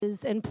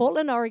Is in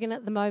Portland, Oregon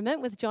at the moment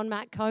with John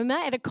Mark Comer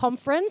at a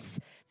conference.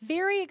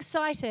 Very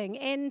exciting.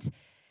 And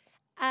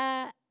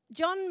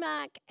John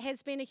Mark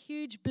has been a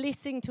huge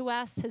blessing to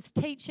us, his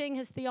teaching,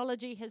 his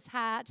theology, his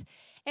heart,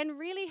 and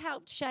really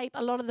helped shape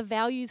a lot of the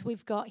values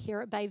we've got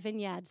here at Bay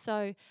Vineyard.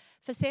 So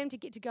for Sam to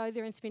get to go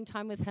there and spend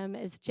time with him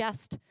is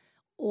just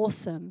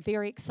awesome.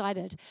 Very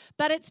excited.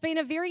 But it's been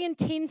a very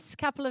intense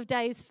couple of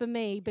days for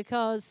me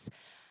because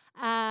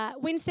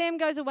when Sam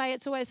goes away,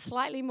 it's always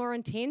slightly more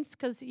intense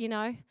because,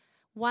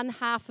 one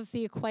half of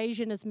the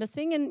equation is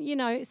missing.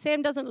 And,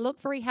 Sam doesn't look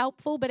very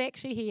helpful, but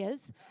actually he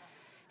is.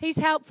 He's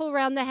helpful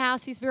around the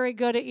house. He's very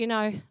good at,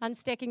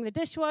 unstacking the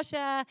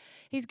dishwasher.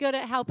 He's good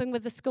at helping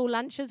with the school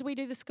lunches. We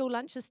do the school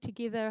lunches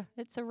together.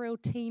 It's a real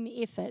team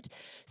effort.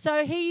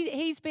 So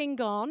he's been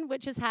gone,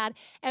 which is hard.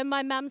 And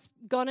my mum's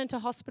gone into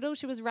hospital.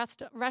 She was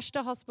rushed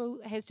to hospital,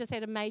 has just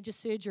had a major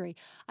surgery.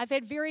 I've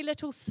had very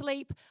little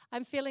sleep.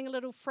 I'm feeling a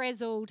little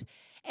frazzled.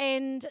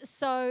 And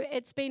so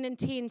it's been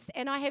intense.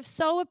 And I have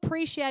so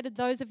appreciated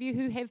those of you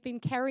who have been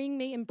carrying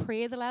me in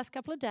prayer the last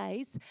couple of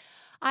days.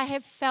 I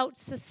have felt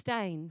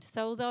sustained.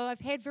 So although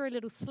I've had very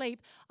little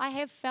sleep, I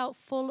have felt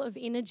full of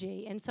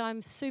energy, and so I'm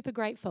super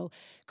grateful.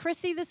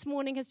 Chrissy this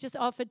morning has just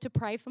offered to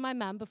pray for my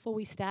mum before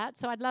we start,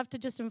 so I'd love to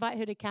just invite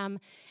her to come,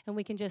 and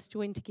we can just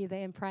join together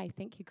and pray.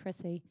 Thank you,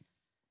 Chrissy.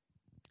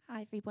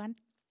 Hi, everyone.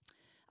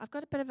 I've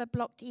got a bit of a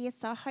blocked ear,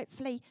 so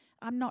hopefully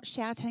I'm not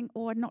shouting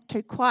or not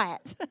too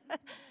quiet.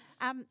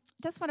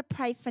 Just want to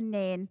pray for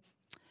Nan.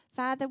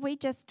 Father, we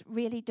just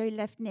really do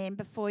lift Nan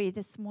before you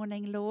this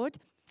morning, Lord.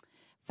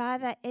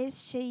 Father,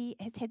 as she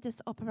has had this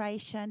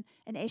operation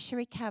and as she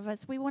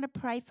recovers, we want to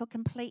pray for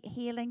complete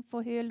healing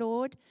for her,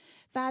 Lord.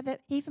 Father,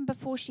 even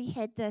before she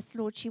had this,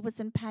 Lord, she was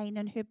in pain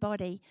in her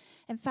body.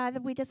 And Father,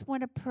 we just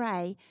want to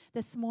pray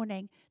this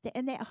morning that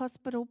in that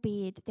hospital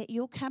bed, that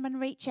you'll come and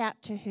reach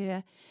out to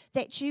her,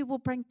 that you will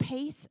bring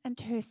peace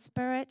into her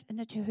spirit and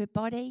into her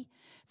body.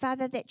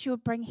 Father, that you'll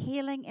bring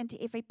healing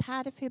into every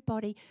part of her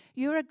body.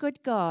 You're a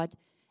good God.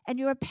 And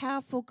you're a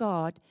powerful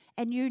God,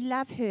 and you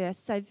love her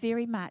so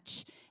very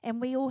much. And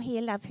we all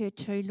here love her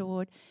too,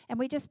 Lord. And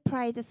we just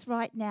pray this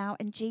right now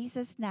in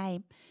Jesus'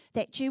 name,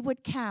 that you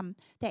would come,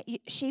 that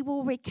she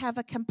will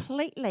recover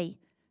completely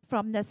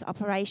from this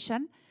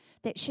operation,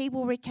 that she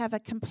will recover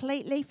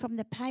completely from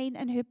the pain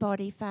in her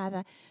body,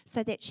 Father,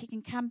 so that she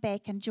can come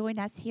back and join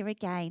us here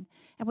again.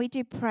 And we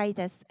do pray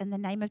this in the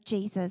name of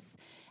Jesus.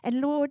 And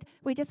Lord,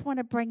 we just want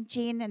to bring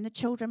Jen and the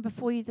children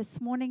before you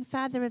this morning,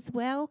 Father, as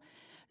well.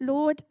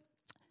 Lord,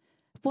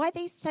 why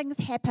these things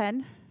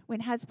happen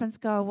when husbands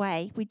go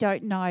away, we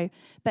don't know.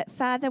 But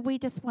Father, we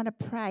just want to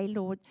pray,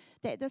 Lord,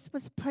 that this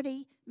was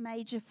pretty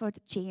major for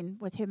Jen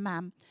with her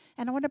mum.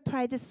 And I want to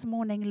pray this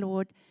morning,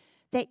 Lord,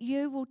 that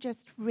you will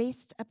just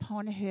rest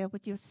upon her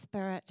with your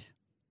spirit.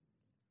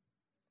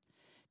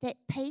 That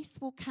peace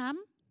will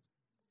come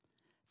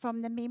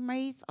from the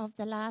memories of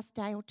the last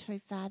day or two,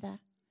 Father.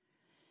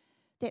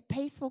 That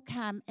peace will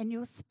come and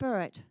your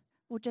spirit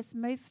will just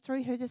move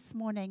through her this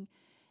morning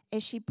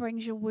as she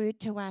brings your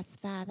word to us,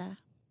 Father.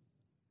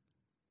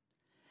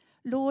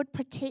 Lord,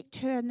 protect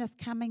her in this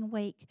coming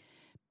week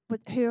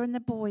with her and the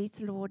boys,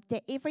 Lord,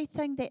 that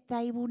everything that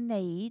they will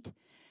need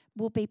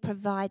will be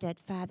provided,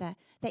 Father,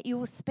 that you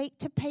will speak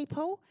to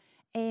people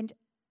and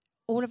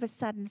all of a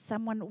sudden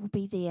someone will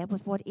be there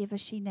with whatever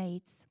she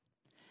needs.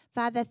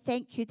 Father,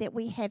 thank you that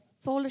we have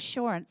full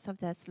assurance of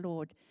this,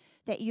 Lord,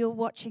 that you're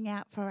watching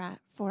out for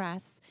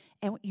us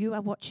and you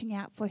are watching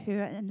out for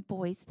her and the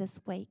boys this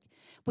week.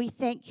 We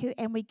thank you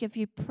and we give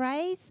you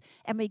praise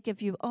and we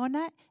give you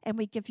honor and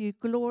we give you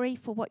glory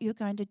for what you're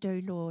going to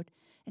do, Lord.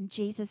 In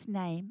Jesus'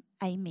 name,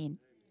 amen.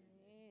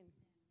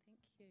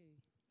 Thank you.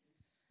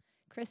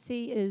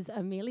 Chrissy is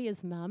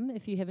Amelia's mum,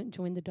 if you haven't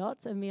joined the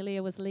dots.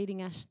 Amelia was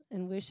leading us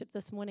in worship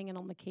this morning and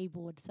on the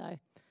keyboard, so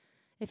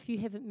if you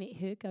haven't met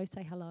her, go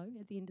say hello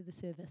at the end of the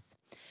service.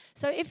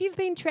 So if you've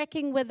been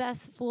tracking with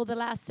us for the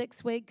last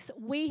 6 weeks,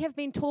 we have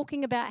been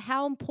talking about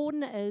how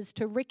important it is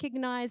to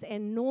recognize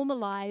and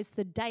normalize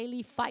the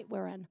daily fight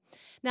we're in.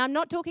 Now, I'm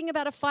not talking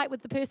about a fight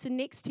with the person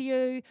next to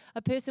you,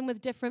 a person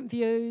with different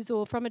views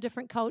or from a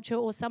different culture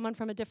or someone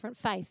from a different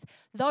faith.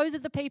 Those are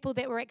the people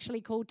that we're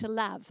actually called to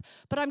love.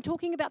 But I'm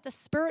talking about the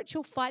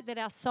spiritual fight that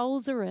our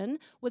souls are in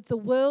with the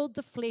world,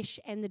 the flesh,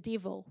 and the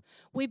devil.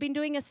 We've been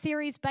doing a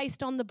series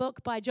based on the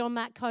book by John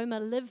Mark Comer,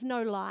 Live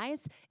No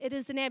Lies. It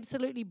is an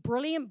absolutely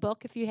brilliant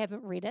book if you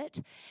haven't read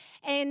it.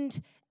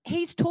 And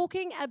he's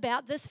talking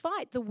about this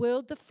fight, the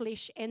world, the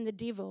flesh, and the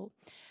devil.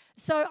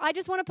 So I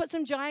just want to put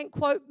some giant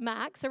quote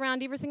marks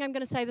around everything I'm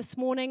going to say this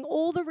morning.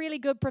 All the really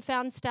good,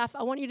 profound stuff,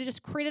 I want you to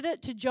just credit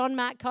it to John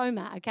Mark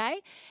Comer,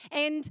 okay?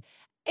 And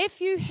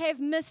if you have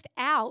missed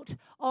out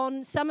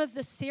on some of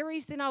the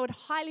series, then I would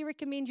highly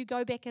recommend you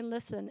go back and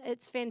listen.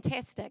 It's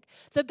fantastic.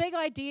 The big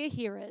idea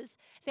here is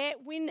that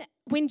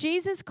when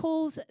Jesus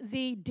calls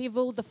the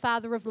devil the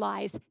father of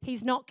lies,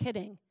 he's not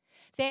kidding.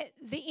 That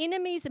the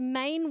enemy's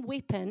main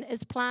weapon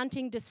is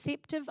planting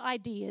deceptive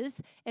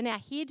ideas in our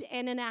head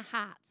and in our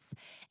hearts.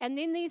 And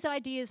then these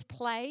ideas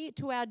play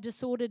to our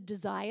disordered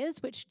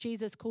desires, which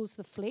Jesus calls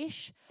the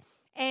flesh.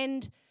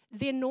 And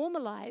they're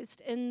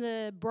normalized in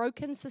the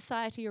broken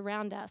society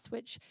around us,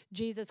 which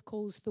Jesus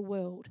calls the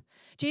world.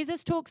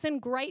 Jesus talks in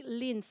great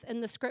length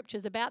in the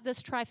scriptures about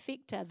this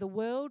trifecta, the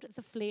world,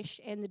 the flesh,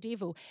 and the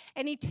devil.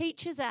 And he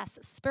teaches us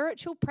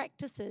spiritual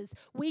practices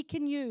we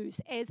can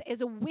use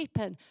as a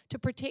weapon to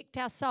protect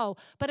our soul.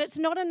 But it's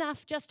not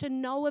enough just to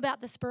know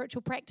about the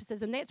spiritual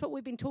practices, and that's what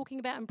we've been talking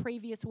about in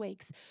previous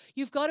weeks.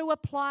 You've got to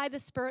apply the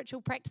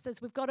spiritual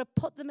practices. We've got to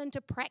put them into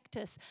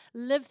practice,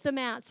 live them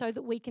out so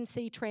that we can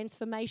see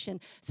transformation.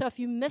 So if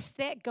you missed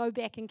that, go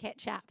back and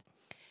catch up.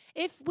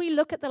 If we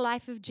look at the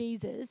life of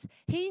Jesus,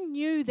 he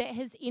knew that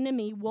his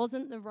enemy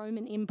wasn't the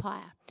Roman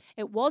Empire.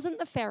 It wasn't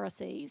the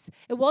Pharisees.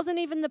 It wasn't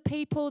even the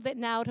people that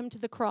nailed him to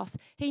the cross.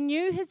 He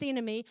knew his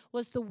enemy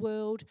was the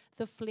world,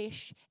 the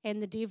flesh,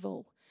 and the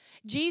devil.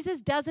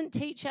 Jesus doesn't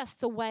teach us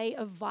the way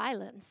of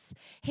violence.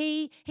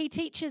 He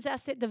teaches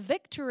us that the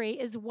victory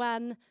is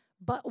won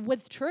but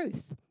with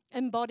truth,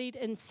 embodied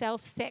in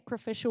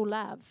self-sacrificial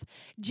love.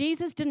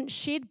 Jesus didn't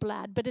shed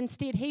blood, but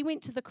instead he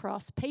went to the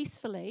cross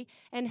peacefully,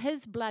 and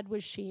his blood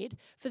was shed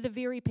for the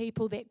very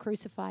people that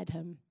crucified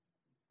him.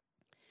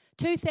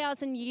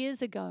 2,000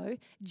 years ago,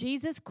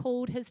 Jesus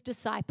called his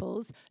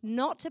disciples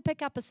not to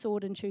pick up a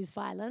sword and choose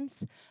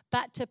violence,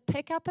 but to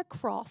pick up a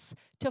cross,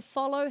 to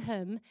follow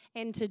him,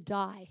 and to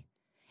die.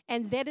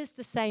 And that is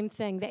the same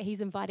thing that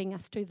he's inviting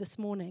us to this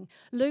morning.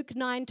 Luke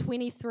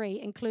 9:23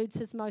 includes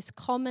his most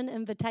common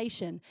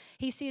invitation.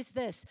 He says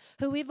this,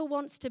 "Whoever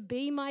wants to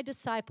be my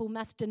disciple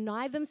must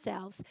deny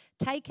themselves,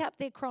 take up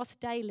their cross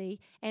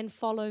daily, and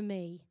follow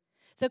me."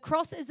 The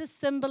cross is a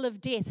symbol of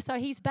death. So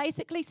he's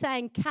basically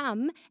saying,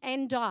 come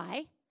and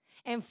die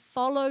and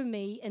follow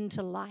me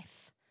into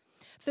life.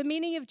 For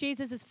many of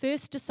Jesus'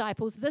 first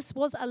disciples, this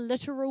was a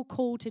literal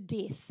call to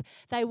death.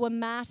 They were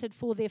martyred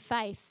for their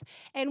faith.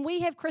 And we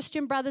have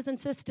Christian brothers and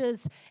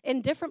sisters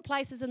in different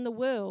places in the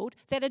world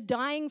that are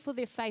dying for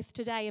their faith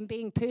today and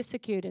being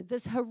persecuted.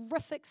 There's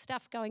horrific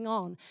stuff going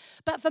on.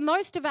 But for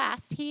most of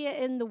us here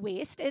in the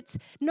West, it's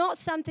not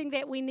something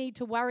that we need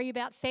to worry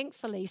about,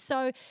 thankfully.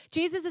 So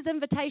Jesus'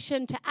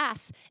 invitation to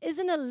us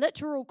isn't a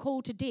literal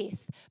call to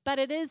death, but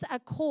it is a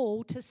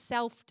call to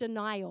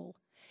self-denial.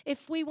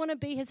 If we want to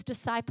be his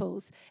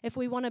disciples, if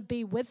we want to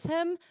be with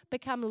him,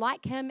 become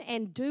like him,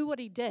 and do what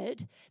he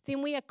did,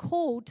 then we are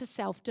called to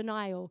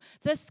self-denial.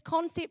 This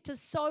concept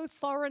is so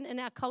foreign in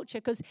our culture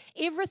because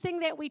everything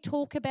that we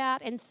talk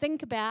about and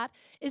think about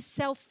is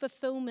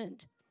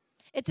self-fulfillment.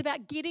 It's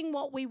about getting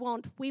what we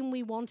want when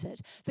we want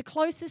it. The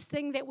closest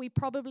thing that we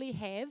probably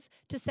have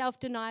to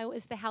self-denial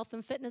is the health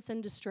and fitness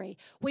industry.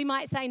 We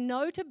might say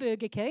no to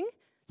Burger King.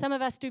 Some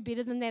of us do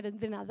better than that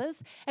than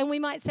others. And we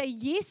might say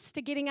yes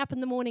to getting up in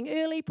the morning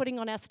early, putting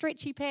on our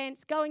stretchy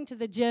pants, going to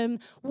the gym,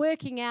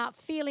 working out,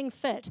 feeling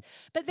fit.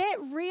 But that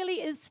really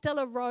is still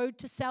a road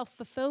to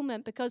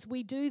self-fulfillment because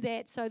we do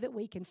that so that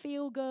we can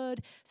feel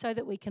good, so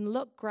that we can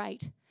look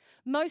great.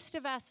 Most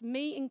of us,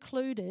 me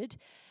included,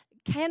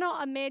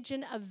 cannot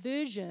imagine a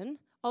version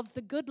of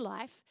the good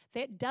life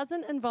that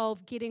doesn't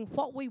involve getting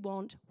what we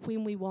want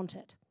when we want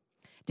it.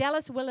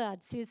 Dallas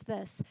Willard says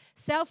this,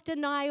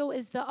 self-denial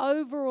is the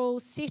overall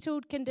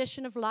settled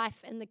condition of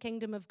life in the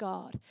kingdom of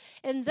God.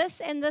 In this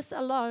and this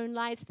alone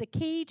lies the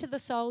key to the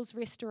soul's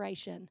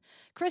restoration.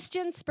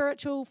 Christian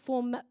spiritual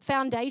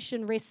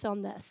foundation rests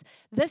on this.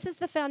 This is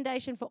the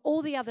foundation for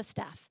all the other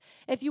stuff.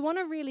 If you want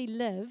to really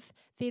live,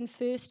 then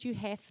first you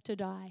have to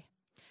die.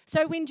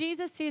 So when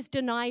Jesus says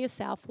deny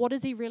yourself, what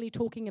is he really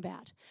talking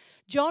about?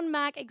 John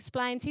Mark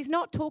explains he's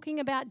not talking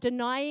about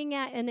denying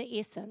our inner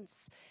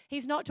essence.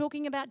 He's not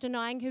talking about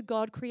denying who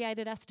God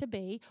created us to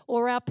be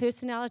or our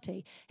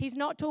personality. He's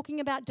not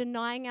talking about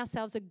denying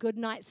ourselves a good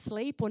night's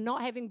sleep or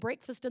not having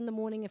breakfast in the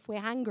morning if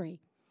we're hungry.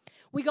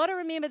 We got to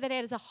remember that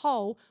as a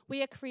whole,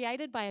 we are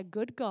created by a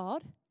good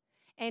God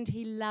and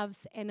he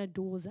loves and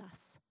adores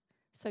us.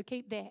 So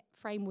keep that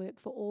framework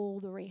for all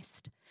the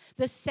rest.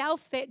 The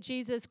self that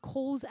Jesus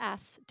calls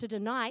us to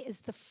deny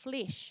is the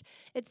flesh.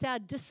 It's our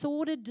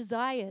disordered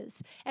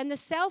desires. And the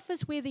self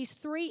is where these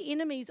three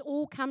enemies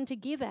all come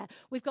together.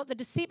 We've got the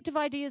deceptive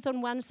ideas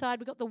on one side,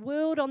 we've got the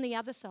world on the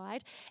other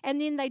side,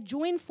 and then they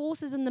join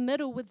forces in the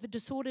middle with the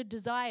disordered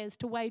desires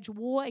to wage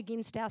war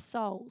against our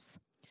souls.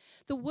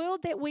 The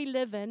world that we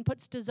live in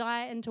puts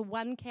desire into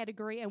one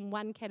category and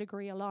one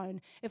category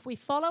alone. If we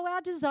follow our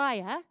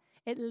desire,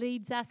 it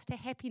leads us to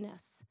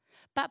happiness.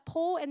 But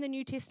Paul and the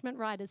New Testament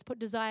writers put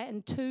desire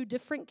in two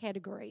different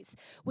categories.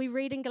 We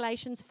read in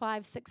Galatians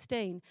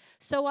 5:16,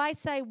 "So I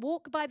say,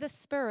 walk by the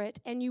Spirit,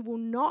 and you will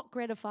not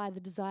gratify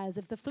the desires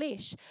of the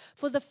flesh.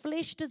 For the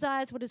flesh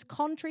desires what is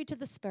contrary to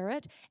the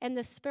Spirit, and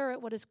the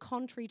Spirit what is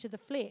contrary to the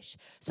flesh."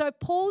 So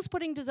Paul's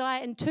putting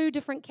desire in two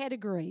different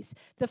categories.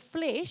 The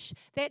flesh,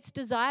 that's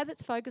desire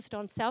that's focused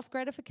on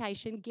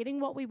self-gratification, getting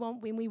what we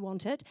want when we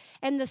want it.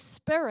 And the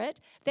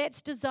Spirit,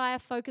 that's desire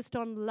focused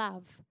on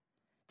love.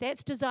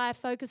 That's desire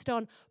focused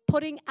on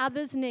putting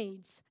others'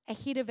 needs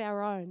ahead of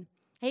our own.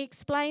 He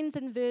explains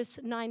in verse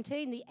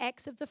 19, the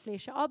acts of the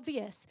flesh are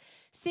obvious.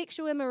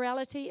 Sexual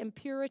immorality,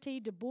 impurity,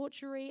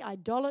 debauchery,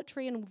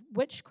 idolatry and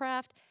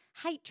witchcraft,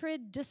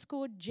 hatred,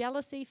 discord,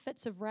 jealousy,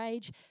 fits of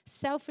rage,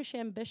 selfish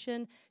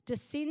ambition,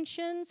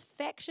 dissensions,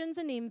 factions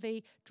and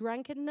envy,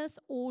 drunkenness,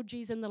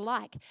 orgies and the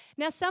like.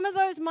 Now, some of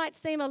those might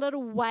seem a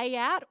little way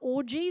out,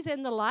 orgies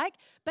and the like,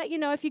 but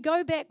if you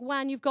go back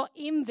one, you've got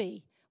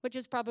envy, which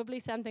is probably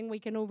something we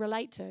can all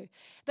relate to.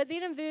 But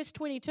then in verse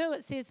 22,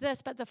 it says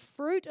this, but the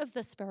fruit of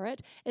the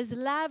Spirit is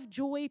love,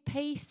 joy,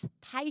 peace,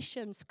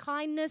 patience,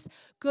 kindness,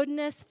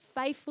 goodness,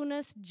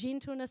 faithfulness,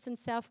 gentleness, and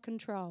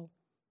self-control.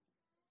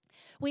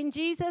 When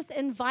Jesus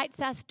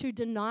invites us to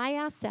deny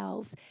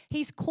ourselves,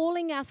 he's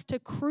calling us to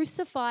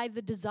crucify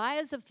the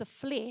desires of the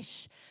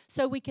flesh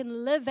so we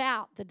can live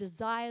out the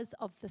desires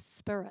of the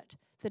Spirit,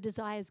 the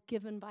desires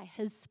given by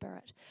his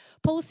Spirit.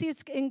 Paul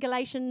says in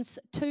Galatians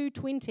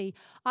 2:20,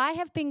 I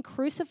have been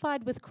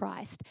crucified with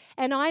Christ,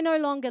 and I no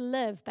longer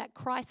live, but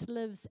Christ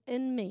lives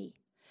in me.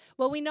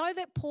 Well, we know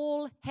that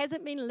Paul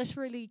hasn't been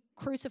literally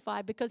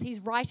crucified because he's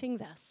writing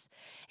this.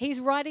 He's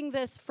writing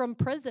this from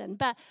prison,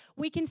 but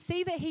we can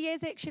see that he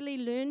has actually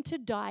learned to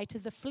die to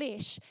the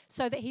flesh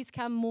so that he's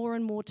come more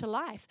and more to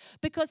life.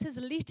 Because his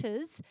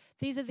letters,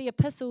 these are the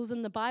epistles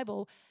in the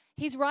Bible,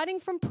 he's writing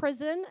from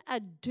prison,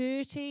 a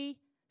dirty,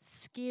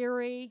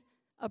 scary,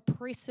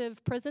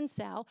 oppressive prison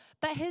cell,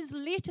 but his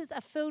letters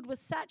are filled with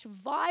such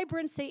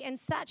vibrancy and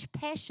such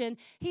passion.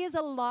 He is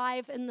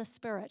alive in the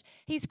Spirit.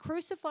 He's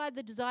crucified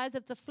the desires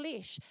of the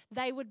flesh.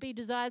 They would be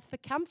desires for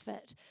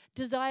comfort,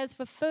 desires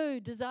for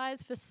food,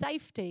 desires for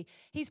safety.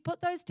 He's put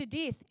those to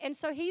death, and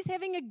so he's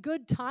having a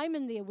good time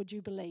in there, would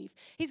you believe?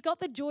 He's got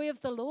the joy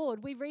of the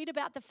Lord. We read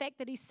about the fact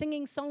that he's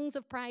singing songs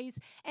of praise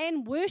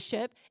and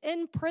worship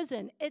in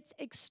prison. It's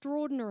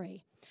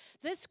extraordinary.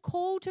 This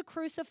call to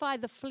crucify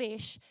the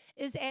flesh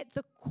is at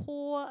the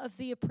core of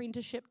the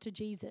apprenticeship to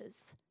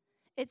Jesus.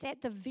 It's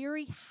at the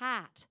very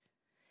heart.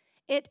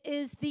 It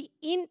is the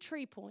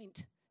entry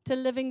point to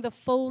living the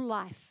full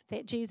life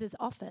that Jesus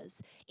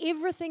offers.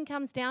 Everything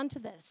comes down to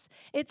this.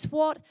 It's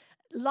what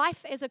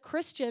life as a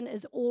Christian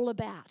is all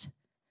about.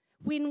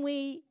 When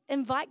we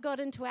invite God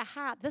into our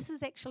heart, this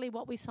is actually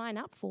what we sign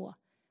up for.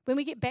 When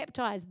we get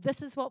baptized,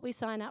 this is what we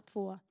sign up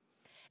for.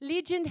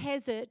 Legend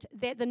has it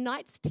that the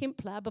Knights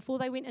Templar, before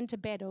they went into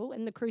battle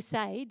in the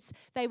Crusades,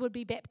 they would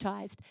be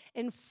baptized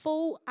in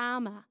full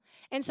armor.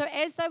 And so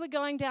as they were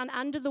going down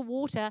under the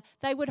water,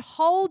 they would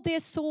hold their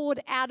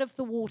sword out of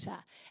the water,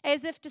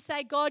 as if to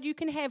say, God, you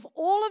can have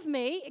all of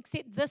me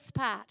except this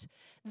part.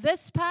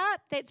 This part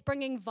that's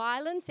bringing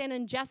violence and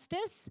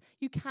injustice,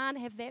 you can't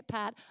have that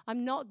part.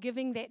 I'm not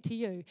giving that to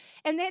you.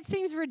 And that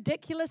seems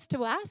ridiculous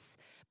to us,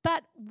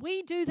 but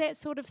we do that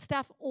sort of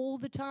stuff all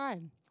the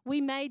time. We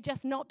may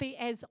just not be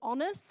as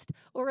honest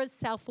or as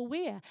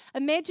self-aware.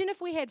 Imagine if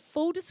we had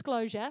full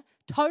disclosure,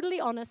 totally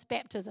honest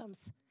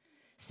baptisms.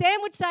 Sam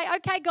would say,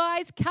 okay,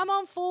 guys, come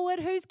on forward.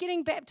 Who's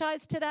getting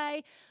baptized today?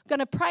 I'm going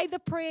to pray the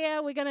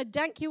prayer. We're going to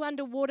dunk you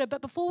underwater.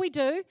 But before we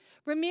do,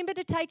 remember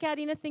to take out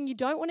anything you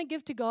don't want to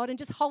give to God and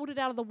just hold it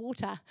out of the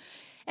water.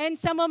 And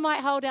someone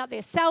might hold out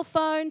their cell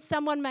phone.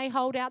 Someone may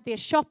hold out their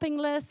shopping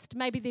list,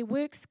 maybe their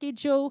work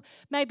schedule,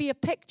 maybe a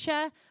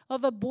picture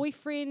of a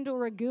boyfriend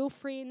or a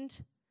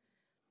girlfriend.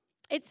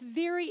 It's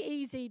very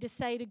easy to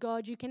say to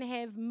God, you can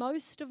have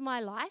most of my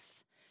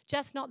life,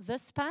 just not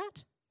this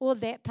part or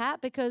that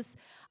part, because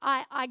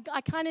I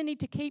kind of need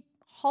to keep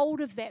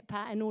hold of that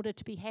part in order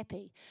to be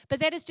happy. But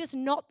that is just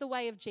not the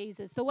way of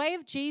Jesus. The way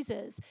of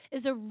Jesus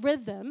is a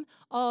rhythm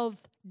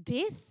of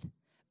death,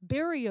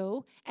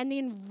 burial, and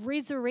then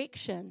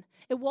resurrection.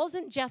 It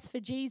wasn't just for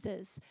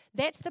Jesus.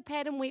 That's the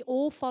pattern we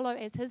all follow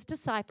as his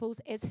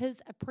disciples, as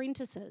his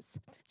apprentices.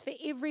 It's for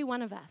every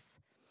one of us.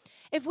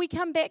 If we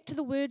come back to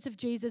the words of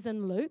Jesus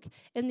in Luke,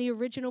 in the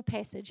original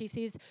passage, he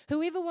says,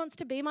 whoever wants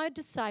to be my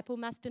disciple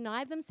must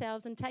deny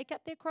themselves and take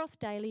up their cross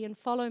daily and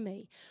follow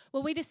me.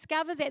 Well, we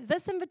discover that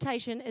this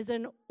invitation is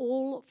in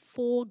all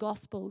four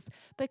Gospels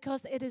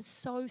because it is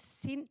so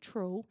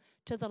central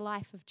to the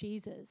life of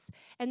Jesus.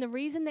 And the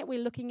reason that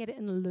we're looking at it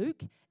in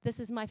Luke, this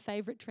is my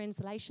favorite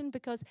translation,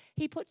 because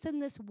he puts in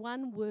this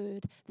one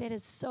word that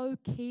is so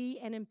key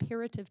and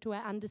imperative to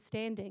our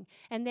understanding,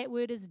 and that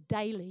word is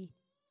daily.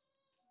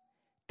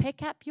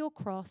 Pick up your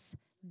cross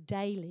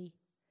daily.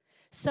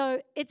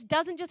 So it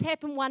doesn't just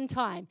happen one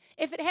time.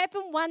 If it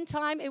happened one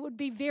time, it would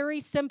be very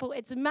simple.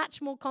 It's much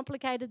more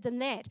complicated than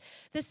that.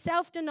 The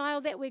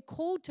self-denial that we're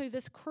called to,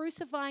 this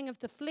crucifying of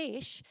the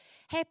flesh,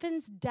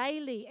 happens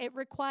daily. It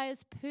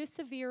requires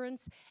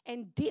perseverance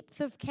and depth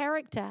of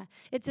character.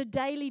 It's a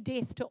daily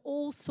death to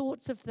all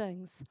sorts of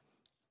things.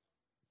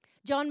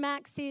 John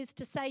Mark says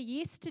to say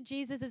yes to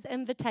Jesus'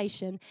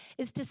 invitation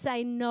is to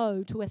say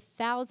no to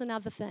 1,000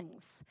 other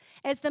things.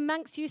 As the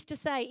monks used to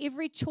say,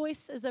 every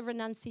choice is a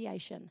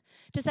renunciation.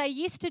 To say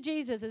yes to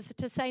Jesus is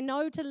to say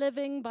no to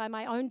living by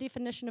my own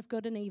definition of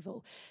good and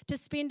evil, to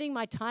spending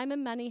my time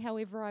and money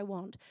however I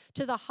want,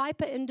 to the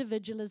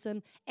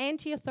hyper-individualism,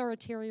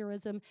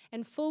 anti-authoritarianism,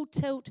 and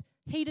full-tilt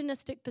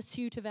hedonistic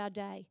pursuit of our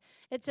day.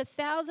 It's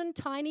 1,000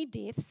 tiny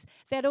deaths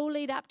that all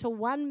lead up to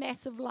one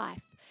massive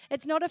life.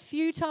 It's not a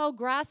futile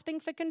grasping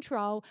for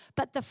control,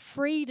 but the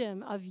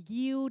freedom of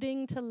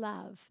yielding to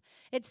love.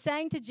 It's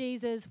saying to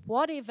Jesus,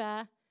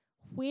 whatever,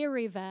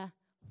 wherever,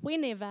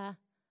 whenever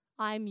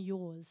I'm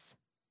yours.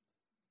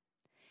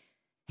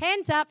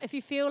 Hands up if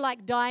you feel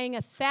like dying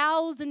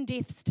 1,000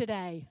 deaths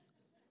today.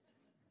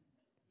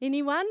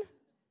 Anyone?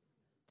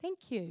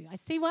 Thank you. I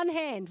see one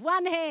hand.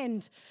 One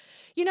hand.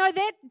 You know,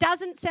 that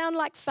doesn't sound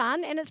like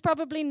fun, and it's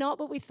probably not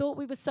what we thought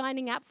we were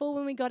signing up for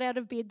when we got out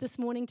of bed this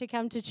morning to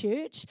come to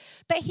church.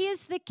 But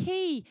here's the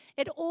key.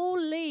 It all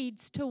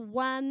leads to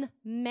one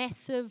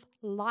massive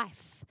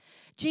life.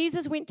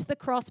 Jesus went to the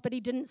cross, but he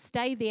didn't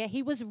stay there.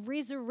 He was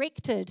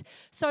resurrected.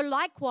 So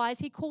likewise,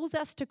 he calls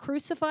us to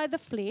crucify the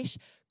flesh,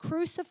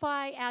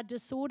 crucify our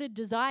disordered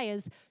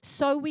desires,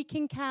 so we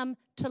can come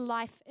to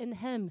life in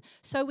him,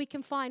 so we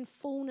can find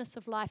fullness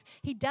of life.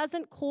 He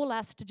doesn't call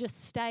us to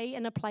just stay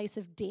in a place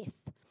of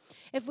death.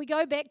 If we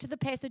go back to the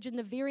passage in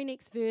the very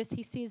next verse,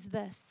 he says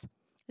this.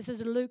 This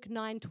is Luke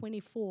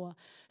 9:24.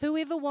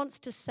 Whoever wants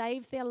to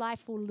save their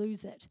life will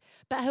lose it,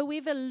 but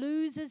whoever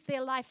loses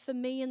their life for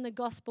me in the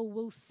gospel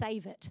will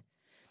save it.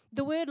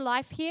 The word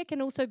life here can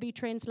also be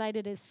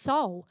translated as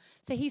soul.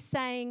 So he's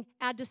saying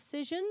our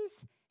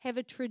decisions have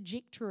a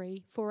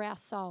trajectory for our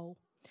soul.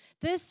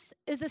 This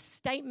is a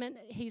statement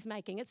he's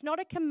making. It's not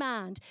a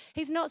command.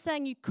 He's not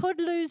saying you could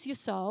lose your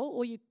soul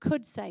or you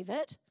could save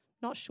it.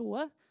 Not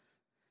sure.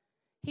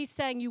 He's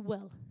saying you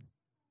will.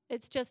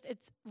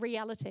 It's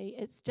reality.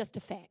 It's just a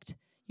fact.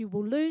 You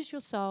will lose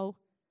your soul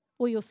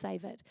or you'll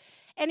save it.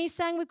 And he's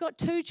saying we've got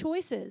two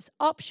choices.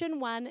 Option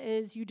one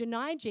is you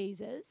deny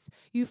Jesus,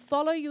 you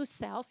follow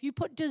yourself, you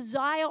put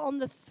desire on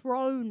the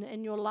throne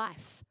in your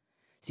life.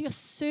 So you're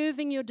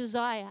serving your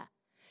desire.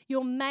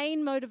 Your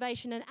main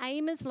motivation and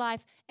aim is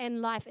life,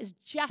 and life is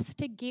just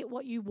to get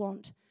what you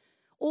want.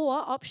 Or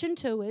option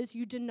two is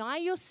you deny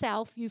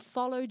yourself, you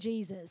follow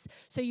Jesus.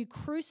 So you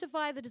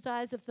crucify the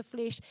desires of the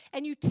flesh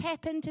and you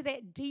tap into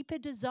that deeper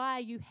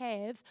desire you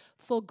have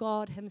for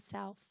God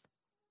himself.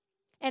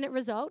 And it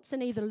results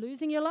in either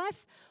losing your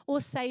life or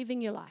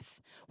saving your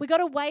life. We've got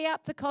to weigh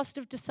up the cost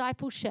of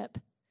discipleship.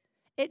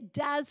 It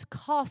does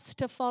cost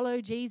to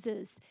follow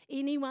Jesus.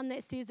 Anyone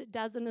that says it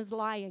doesn't is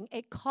lying.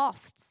 It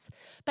costs.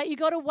 But you've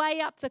got to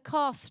weigh up the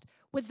cost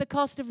with the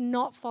cost of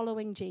not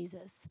following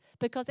Jesus,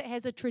 because it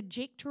has a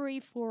trajectory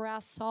for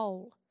our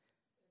soul.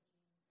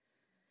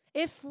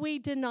 If we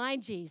deny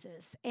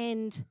Jesus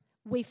and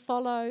we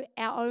follow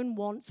our own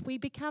wants, we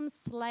become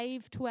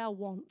slave to our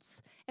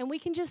wants, and we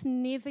can just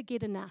never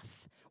get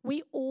enough.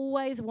 We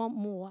always want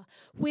more,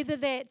 whether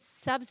that's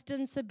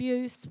substance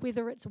abuse,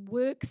 whether it's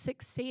work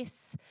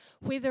success,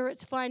 whether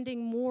it's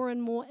finding more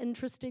and more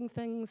interesting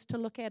things to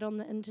look at on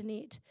the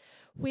internet,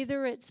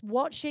 whether it's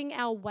watching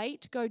our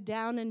weight go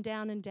down and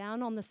down and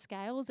down on the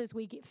scales as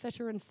we get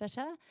fitter and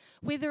fitter,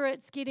 whether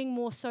it's getting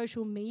more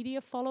social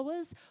media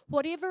followers,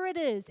 whatever it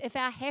is, if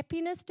our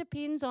happiness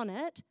depends on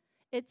it,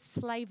 it's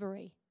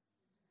slavery.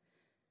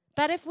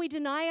 But if we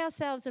deny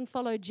ourselves and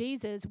follow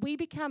Jesus, we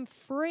become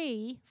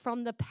free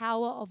from the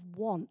power of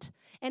want.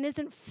 And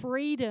isn't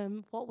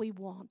freedom what we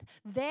want?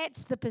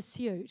 That's the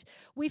pursuit.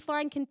 We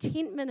find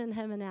contentment in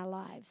him in our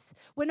lives.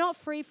 We're not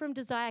free from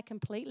desire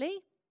completely,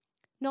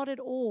 not at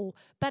all,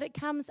 but it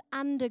comes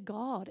under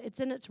God. It's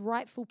in its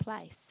rightful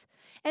place.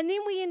 And then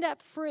we end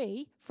up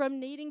free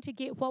from needing to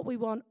get what we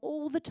want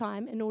all the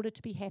time in order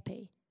to be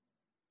happy.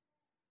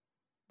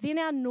 Then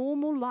our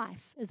normal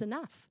life is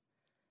enough.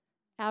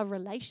 Our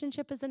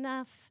relationship is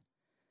enough.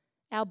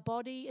 Our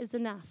body is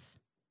enough.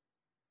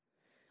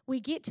 We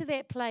get to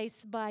that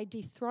place by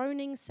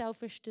dethroning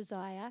selfish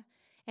desire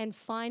and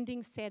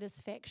finding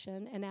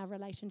satisfaction in our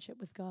relationship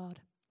with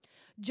God.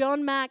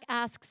 John Mark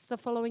asks the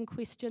following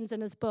questions in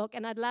his book,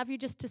 and I'd love you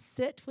just to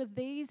sit with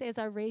these as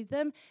I read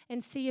them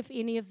and see if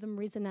any of them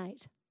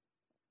resonate.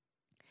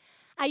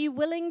 Are you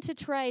willing to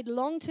trade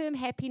long-term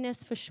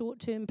happiness for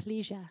short-term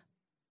pleasure?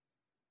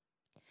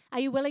 Are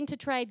you willing to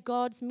trade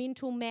God's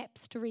mental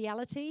maps to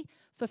reality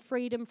for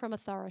freedom from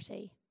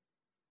authority?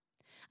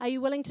 Are you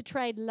willing to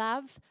trade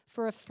love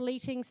for a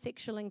fleeting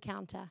sexual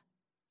encounter?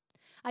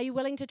 Are you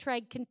willing to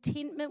trade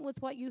contentment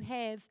with what you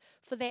have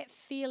for that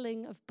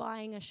feeling of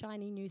buying a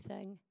shiny new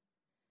thing?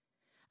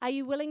 Are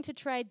you willing to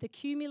trade the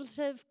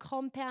cumulative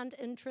compound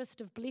interest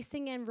of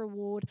blessing and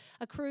reward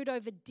accrued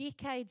over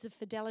decades of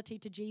fidelity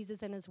to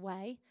Jesus and his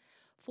way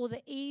for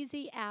the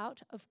easy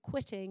out of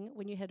quitting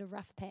when you hit a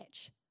rough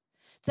patch?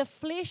 The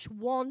flesh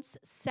wants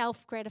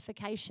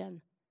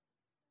self-gratification,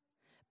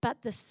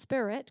 but the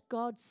Spirit,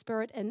 God's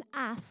Spirit in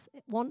us,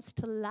 wants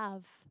to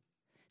love.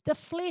 The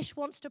flesh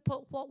wants to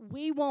put what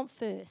we want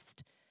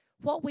first,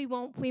 what we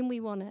want when we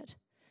want it,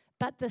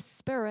 but the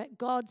Spirit,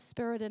 God's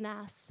Spirit in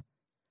us,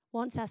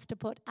 wants us to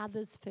put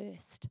others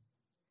first.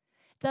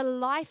 The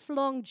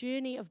lifelong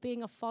journey of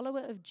being a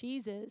follower of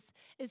Jesus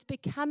is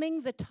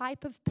becoming the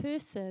type of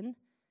person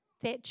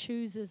that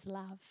chooses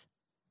love,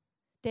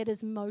 that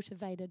is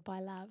motivated by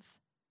love.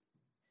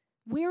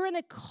 We're in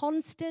a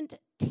constant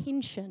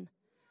tension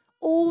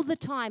all the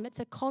time. It's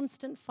a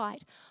constant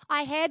fight.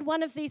 I had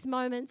one of these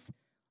moments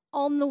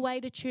on the way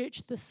to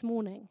church this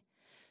morning.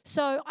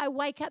 So I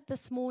wake up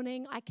this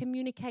morning, I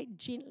communicate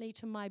gently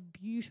to my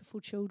beautiful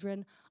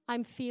children.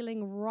 I'm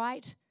feeling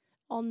right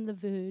on the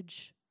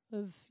verge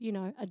of,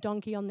 a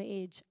donkey on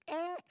the edge.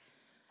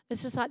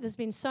 It's just like there's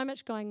been so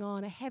much going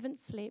on. I haven't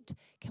slept.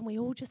 Can we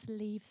all just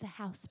leave the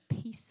house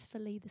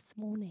peacefully this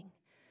morning?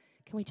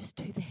 Can we just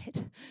do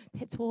that?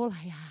 That's all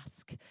I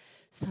ask.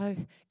 So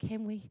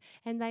can we?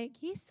 And they,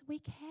 yes, we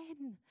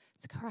can.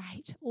 It's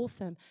great,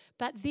 awesome.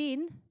 But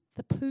then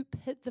the poop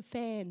hit the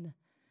fan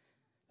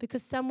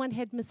because someone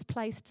had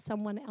misplaced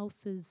someone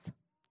else's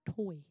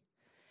toy.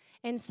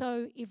 And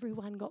so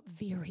everyone got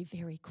very,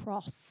 very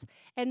cross.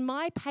 And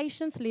my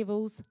patience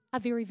levels are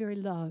very, very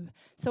low.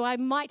 So I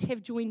might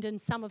have joined in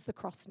some of the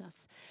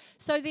crossness.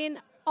 So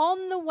then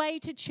on the way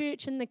to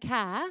church in the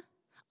car,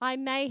 I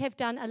may have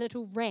done a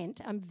little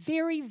rant. I'm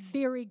very,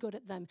 very good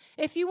at them.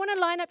 If you want to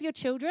line up your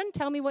children,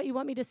 tell me what you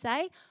want me to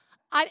say.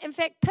 In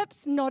fact,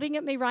 Pip's nodding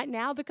at me right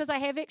now because I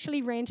have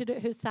actually ranted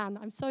at her son.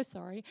 I'm so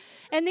sorry.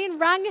 And then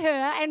rung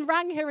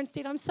her and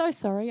said, I'm so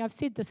sorry. I've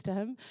said this to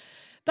him.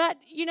 But,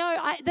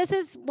 this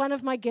is one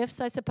of my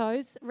gifts, I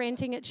suppose,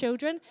 ranting at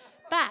children.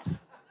 But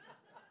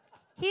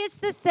here's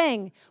the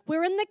thing.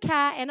 We're in the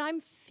car and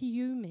I'm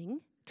fuming,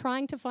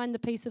 trying to find the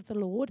peace of the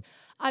Lord.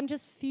 I'm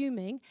just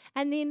fuming.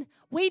 And then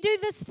we do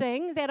this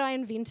thing that I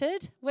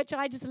invented, which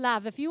I just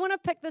love. If you want to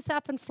pick this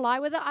up and fly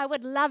with it, I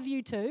would love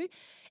you to.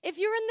 If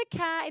you're in the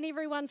car and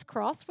everyone's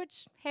cross,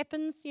 which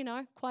happens,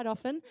 quite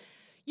often,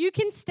 you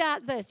can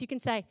start this. You can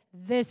say,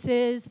 this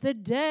is the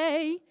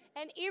day.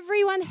 And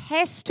everyone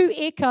has to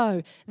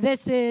echo,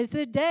 this is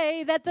the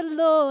day that the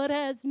Lord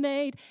has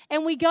made.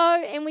 And we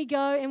go, and we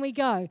go, and we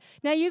go.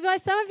 Now, you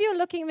guys, some of you are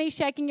looking at me,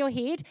 shaking your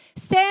head.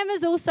 Sam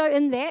is also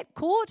in that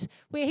court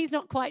where he's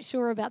not quite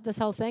sure about this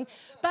whole thing.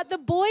 But the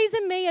boys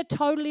and me are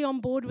totally on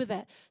board with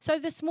it. So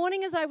this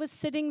morning as I was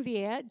sitting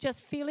there,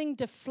 just feeling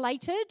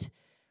deflated,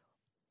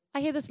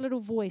 I hear this little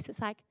voice. It's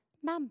like,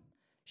 Mum,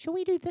 shall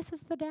we do this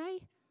as the day?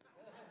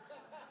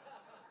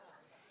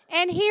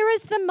 And here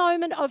is the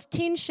moment of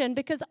tension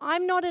because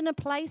I'm not in a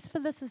place for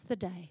this as the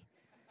day.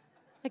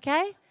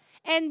 Okay?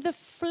 And the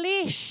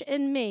flesh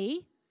in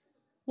me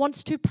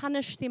wants to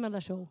punish them a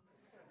little.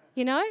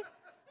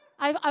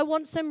 I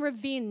want some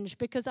revenge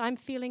because I'm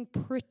feeling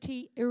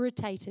pretty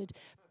irritated.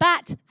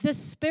 But the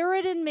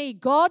spirit in me,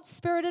 God's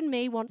spirit in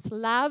me, wants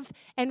love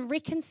and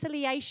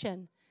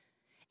reconciliation.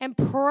 And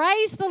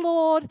praise the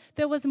Lord,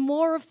 there was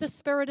more of the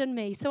spirit in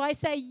me. So I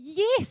say,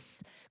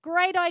 yes,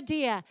 great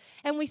idea.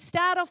 And we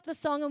start off the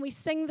song and we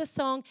sing the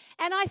song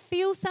and I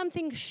feel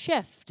something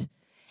shift.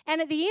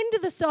 And at the end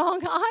of the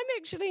song, I'm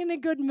actually in a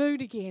good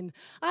mood again.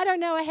 I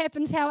don't know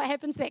how it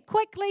happens that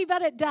quickly,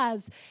 but it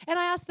does. And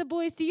I asked the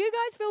boys, do you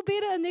guys feel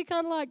better? And they're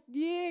kind of like,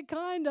 yeah,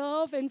 kind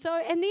of. And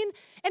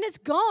it's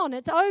gone,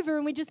 it's over,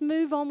 and we just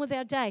move on with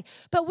our day.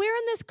 But we're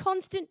in this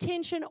constant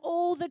tension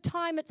all the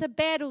time. It's a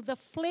battle, the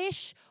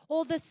flesh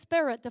or the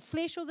spirit, the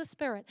flesh or the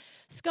spirit.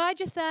 Skye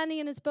Jethani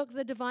in his book,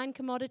 The Divine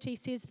Commodity,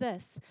 says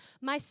this,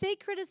 my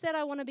secret is that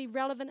I want to be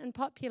relevant and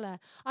popular.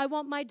 I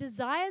want my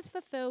desires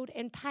fulfilled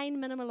and pain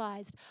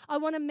minimalized. I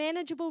want a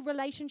manageable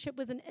relationship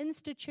with an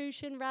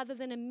institution rather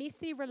than a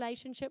messy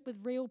relationship with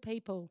real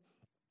people.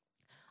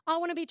 I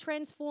want to be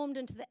transformed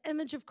into the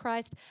image of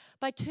Christ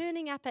by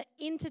turning up at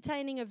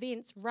entertaining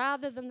events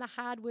rather than the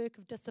hard work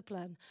of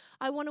discipline.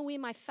 I want to wear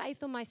my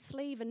faith on my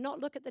sleeve and not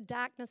look at the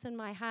darkness in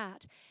my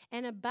heart.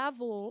 And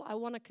above all, I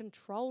want a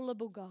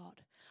controllable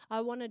God.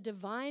 I want a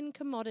divine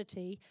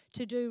commodity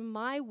to do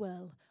my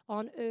will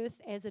on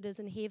earth as it is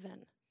in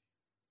heaven.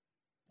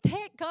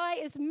 That guy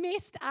is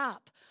messed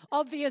up,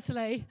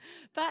 obviously.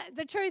 But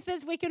the truth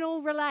is we can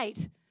all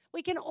relate.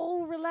 We can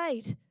all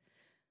relate.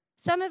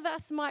 Some of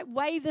us might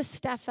weigh this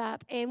stuff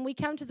up and we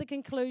come to the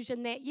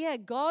conclusion that, yeah,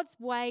 God's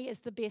way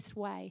is the best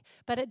way.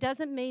 But it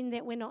doesn't mean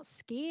that we're not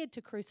scared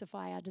to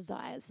crucify our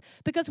desires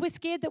because we're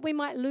scared that we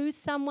might lose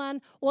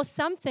someone or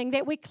something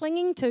that we're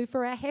clinging to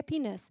for our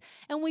happiness.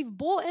 And we've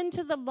bought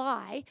into the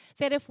lie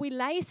that if we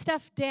lay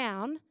stuff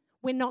down,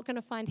 we're not going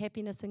to find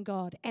happiness in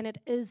God. And it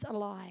is a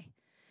lie.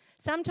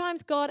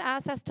 Sometimes God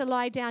asks us to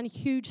lie down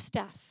huge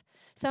stuff.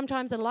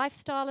 Sometimes a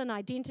lifestyle and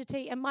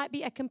identity. It might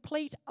be a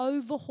complete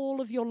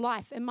overhaul of your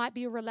life. It might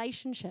be a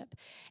relationship.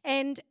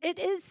 And it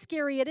is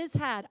scary. It is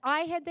hard.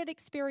 I had that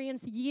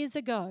experience years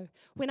ago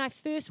when I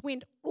first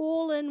went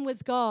all in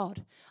with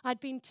God. I'd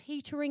been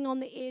teetering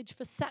on the edge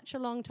for such a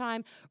long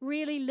time,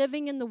 really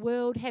living in the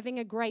world, having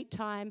a great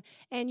time,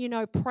 and,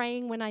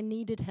 praying when I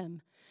needed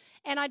Him.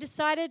 And I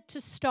decided to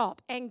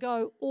stop and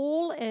go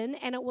all in,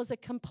 and it was a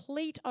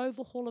complete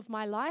overhaul of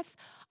my life.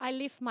 I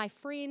left my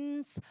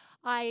friends,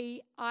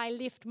 I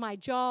left my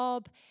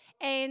job,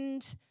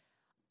 and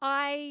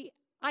I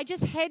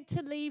just had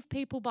to leave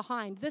people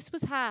behind. This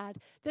was hard.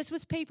 This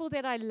was people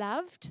that I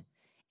loved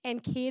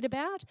and cared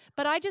about,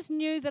 but I just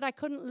knew that I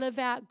couldn't live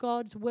out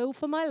God's will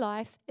for my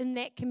life in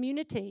that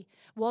community.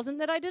 It wasn't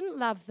that I didn't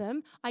love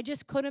them, I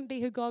just couldn't be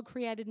who God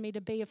created me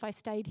to be if I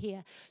stayed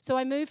here. So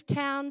I moved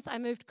towns, I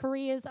moved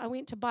careers, I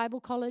went to Bible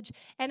college,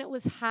 and it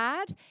was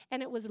hard,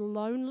 and it was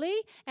lonely,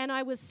 and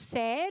I was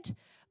sad,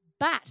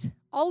 but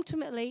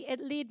ultimately it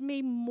led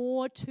me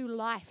more to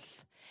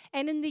life.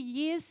 And in the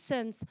years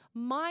since,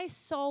 my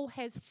soul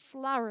has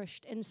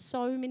flourished in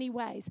so many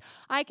ways.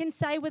 I can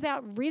say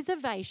without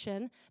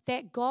reservation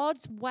that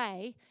God's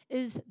way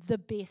is the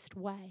best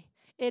way.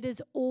 It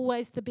is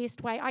always the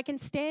best way. I can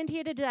stand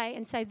here today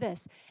and say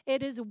this: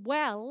 it is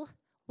well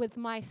with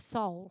my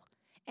soul,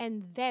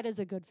 and that is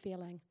a good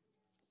feeling.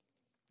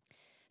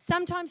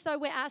 Sometimes, though,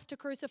 we're asked to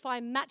crucify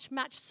much,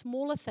 much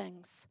smaller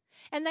things.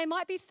 And they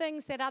might be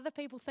things that other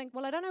people think,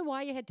 well, I don't know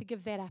why you had to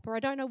give that up, or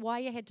I don't know why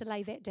you had to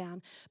lay that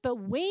down. But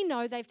we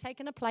know they've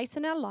taken a place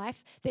in our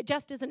life that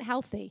just isn't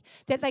healthy,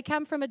 that they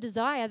come from a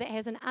desire that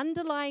has an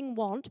underlying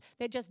want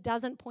that just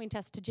doesn't point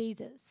us to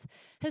Jesus.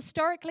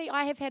 Historically,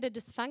 I have had a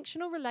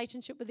dysfunctional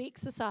relationship with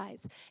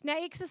exercise. Now,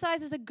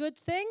 exercise is a good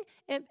thing.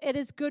 It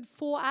is good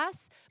for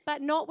us,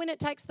 but not when it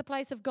takes the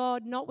place of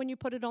God, not when you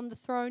put it on the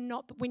throne,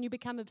 not when you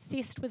become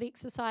obsessed with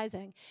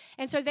exercising.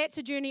 And so that's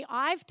a journey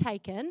I've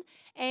taken,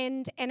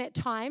 and at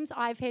times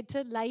I've had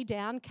to lay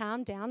down,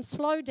 calm down,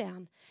 slow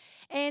down.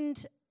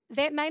 And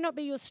that may not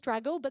be your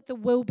struggle, but there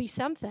will be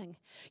something.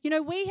 You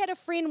know, we had a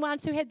friend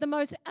once who had the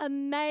most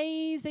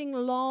amazing,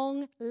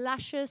 long,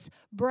 luscious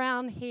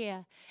brown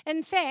hair.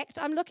 In fact,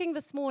 I'm looking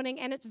this morning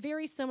and it's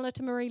very similar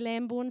to Marie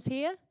Lambourne's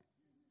hair.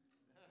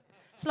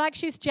 It's like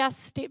she's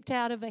just stepped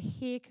out of a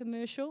hair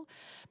commercial.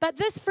 But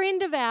this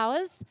friend of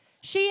ours,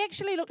 she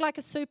actually looked like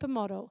a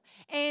supermodel.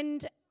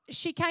 And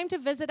she came to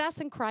visit us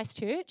in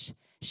Christchurch.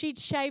 She'd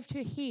shaved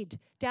her head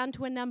down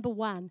to a number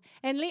 1.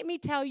 And let me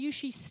tell you,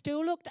 she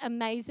still looked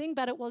amazing,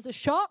 but it was a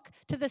shock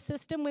to the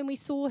system when we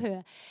saw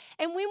her.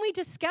 And when we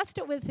discussed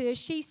it with her,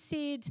 she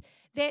said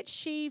that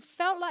she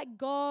felt like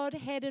God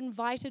had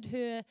invited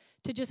her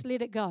to just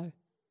let it go.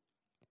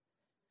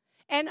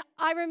 And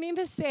I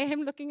remember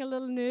Sam looking a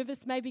little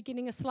nervous, maybe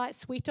getting a slight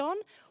sweat on,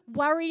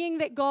 worrying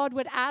that God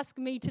would ask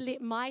me to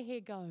let my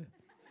hair go.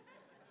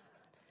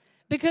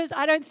 Because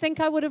I don't think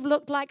I would have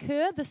looked like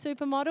her, the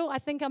supermodel. I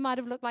think I might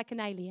have looked like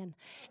an alien.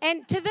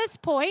 And to this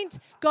point,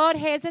 God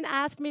hasn't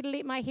asked me to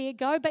let my hair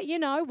go. But, you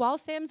know, while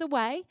Sam's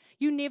away,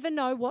 you never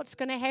know what's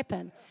going to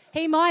happen.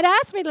 He might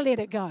ask me to let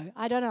it go.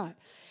 I don't know.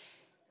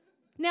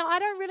 Now, I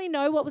don't really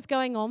know what was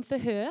going on for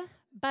her.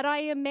 But I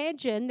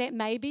imagine that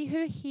maybe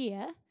her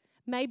hair,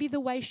 maybe the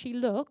way she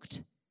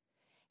looked,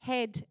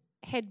 had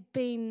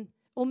been,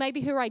 or maybe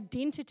her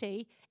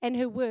identity and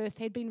her worth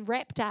had been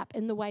wrapped up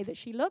in the way that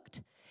she looked.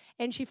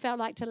 And she felt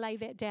like to lay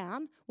that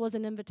down was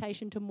an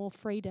invitation to more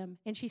freedom.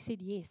 And she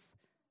said yes.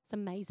 It's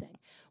amazing.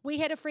 We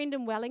had a friend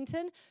in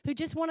Wellington who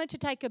just wanted to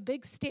take a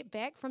big step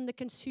back from the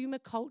consumer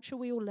culture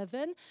we all live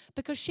in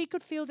because she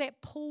could feel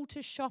that pull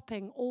to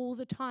shopping all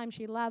the time.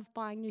 She loved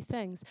buying new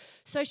things.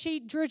 So she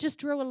just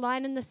drew a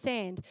line in the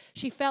sand.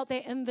 She felt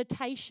that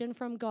invitation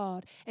from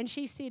God. And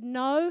she said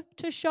no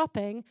to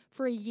shopping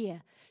for a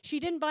year. She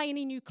didn't buy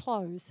any new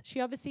clothes. She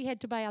obviously had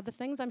to buy other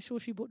things. I'm sure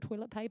she bought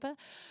toilet paper.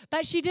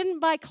 But she didn't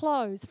buy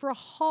clothes for a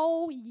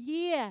whole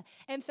year.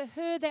 And for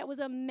her, that was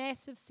a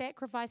massive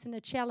sacrifice and a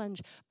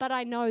challenge. But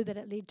I know that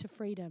it led to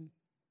freedom.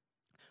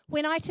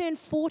 When I turned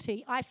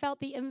 40, I felt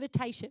the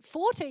invitation.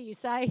 40, you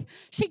say?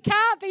 She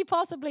can't be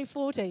possibly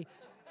 40.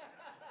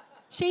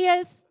 She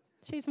is.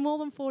 She's more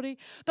than 40.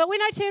 But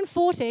when I turned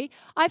 40,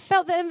 I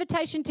felt the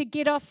invitation to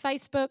get off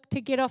Facebook,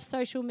 to get off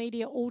social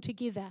media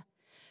altogether.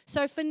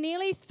 So for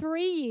nearly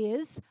 3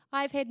 years,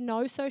 I've had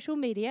no social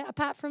media,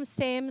 apart from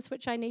Sam's,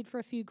 which I need for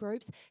a few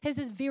groups. His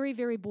is very,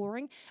 very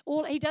boring.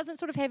 He doesn't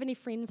sort of have any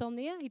friends on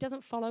there. He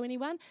doesn't follow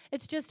anyone.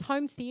 It's just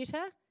home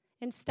theatre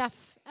and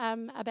stuff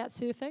about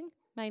surfing,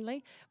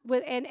 mainly,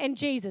 and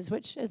Jesus,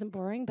 which isn't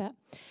boring. But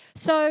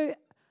so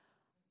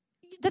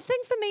the thing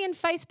for me in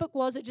Facebook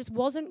was it just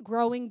wasn't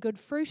growing good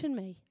fruit in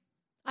me.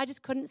 I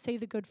just couldn't see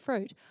the good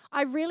fruit.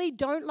 I really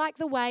don't like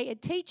the way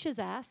it teaches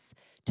us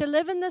to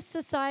live in this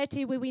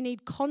society where we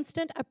need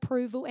constant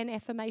approval and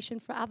affirmation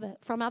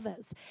from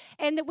others.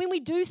 And that when we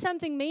do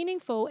something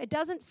meaningful, it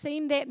doesn't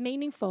seem that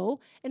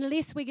meaningful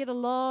unless we get a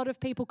lot of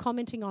people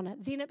commenting on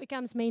it. Then it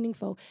becomes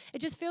meaningful. It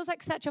just feels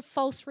like such a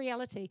false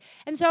reality.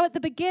 And so at the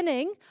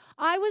beginning,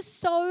 I was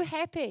so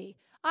happy.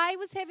 I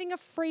was having a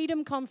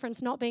freedom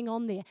conference not being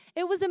on there.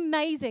 It was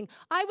amazing.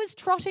 I was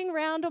trotting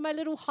around on my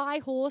little high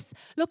horse,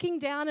 looking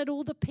down at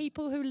all the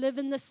people who live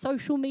in the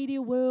social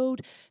media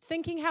world,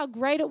 thinking how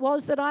great it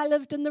was that I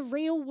lived in the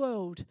real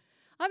world.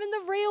 I'm in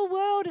the real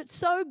world. It's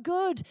so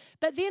good.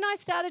 But then I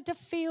started to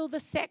feel the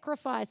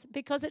sacrifice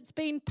because it's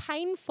been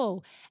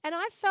painful. And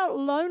I felt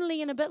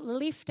lonely and a bit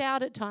left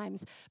out at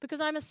times because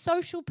I'm a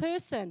social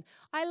person.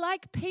 I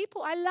like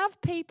people. I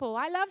love people.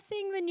 I love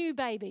seeing the new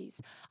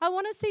babies. I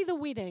want to see the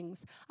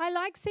weddings. I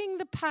like seeing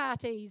the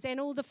parties and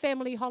all the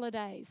family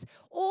holidays.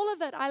 All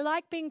of it. I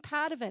like being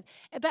part of it.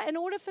 But in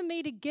order for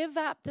me to give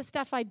up the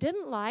stuff I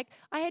didn't like,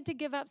 I had to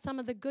give up some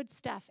of the good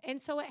stuff.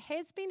 And so it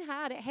has been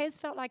hard. It has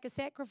felt like a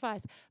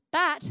sacrifice.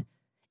 But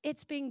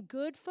it's been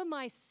good for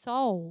my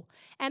soul.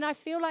 And I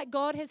feel like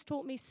God has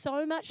taught me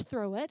so much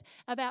through it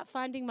about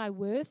finding my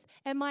worth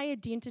and my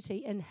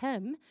identity in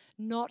Him,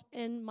 not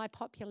in my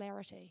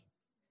popularity.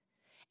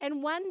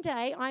 And one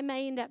day I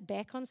may end up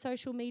back on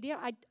social media.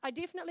 I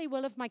definitely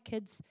will if my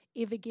kids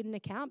ever get an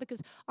account,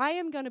 because I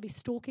am going to be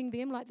stalking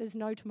them like there's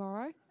no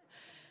tomorrow.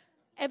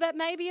 But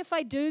maybe if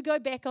I do go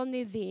back on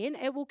there then,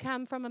 it will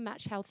come from a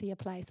much healthier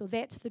place, or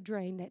that's the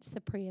dream, that's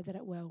the prayer that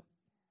it will.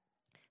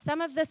 Some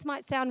of this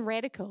might sound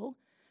radical,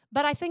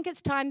 but I think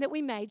it's time that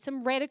we made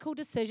some radical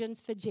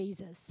decisions for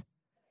Jesus.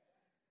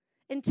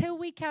 Until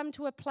we come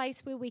to a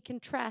place where we can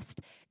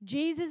trust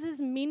Jesus'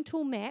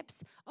 mental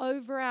maps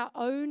over our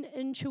own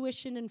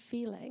intuition and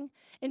feeling,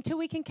 until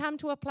we can come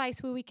to a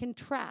place where we can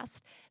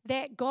trust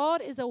that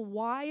God is a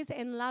wise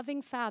and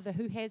loving Father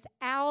who has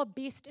our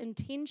best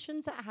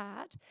intentions at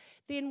heart,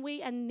 then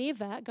we are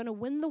never going to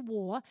win the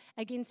war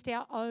against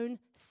our own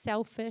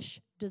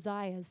selfish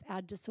desires,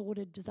 our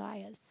disordered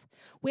desires.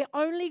 We're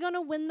only going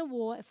to win the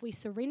war if we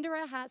surrender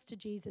our hearts to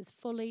Jesus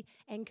fully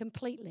and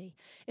completely.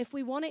 If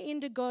we want to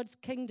enter God's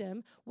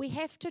kingdom, we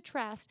have to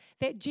trust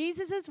that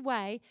Jesus'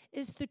 way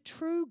is the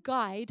true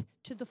guide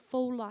to the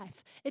full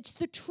life. It's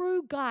the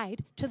true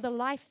guide to the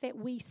life that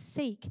we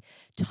seek.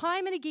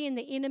 Time and again,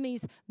 the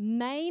enemy's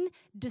main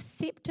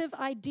deceptive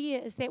idea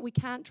is that we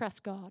can't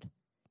trust God,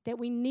 that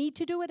we need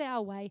to do it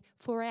our way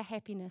for our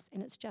happiness,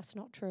 and it's just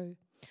not true.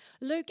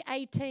 Luke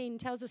 18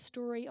 tells a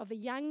story of a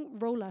young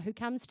ruler who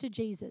comes to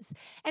Jesus,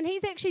 and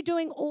he's actually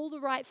doing all the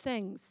right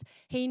things.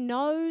 He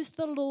knows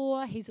the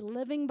law, he's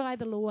living by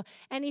the law,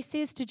 and he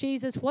says to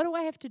Jesus, "What do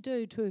I have to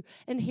do to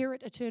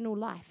inherit eternal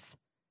life?"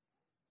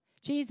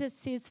 Jesus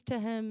says to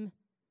him,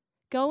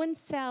 "Go and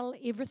sell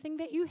everything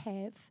that you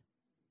have,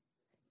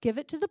 give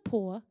it to the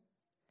poor,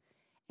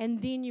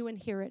 and then you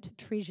inherit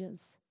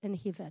treasures in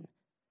heaven."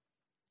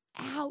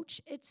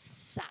 Ouch, it's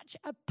such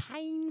a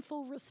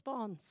painful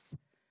response.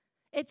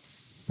 It's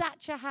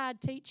such a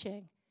hard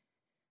teaching.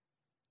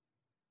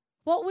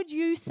 What would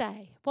you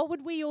say? What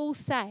would we all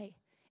say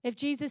if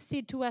Jesus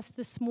said to us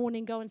this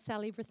morning, "Go and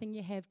sell everything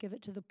you have, give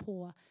it to the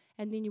poor,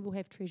 and then you will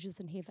have treasures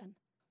in heaven"?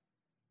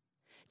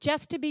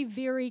 Just to be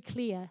very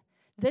clear,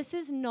 this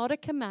is not a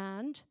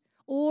command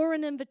or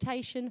an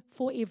invitation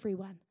for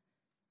everyone,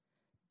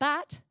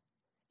 but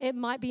it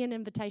might be an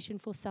invitation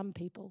for some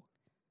people.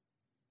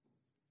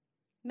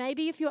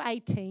 Maybe if you're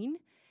 18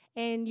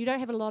 and you don't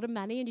have a lot of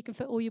money and you can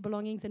fit all your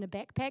belongings in a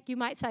backpack, you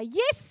might say,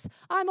 "Yes,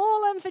 I'm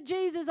all in for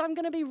Jesus, I'm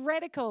going to be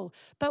radical."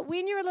 But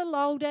when you're a little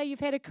older, you've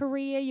had a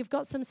career, you've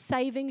got some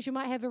savings, you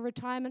might have a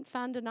retirement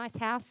fund, a nice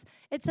house,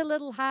 it's a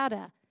little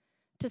harder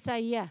to say,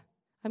 "Yeah,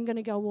 I'm going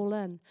to go all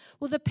in."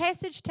 Well, the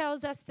passage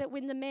tells us that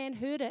when the man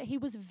heard it, he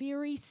was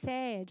very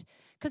sad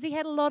because he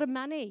had a lot of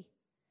money.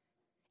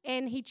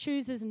 And he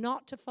chooses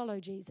not to follow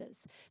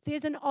Jesus.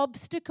 There's an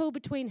obstacle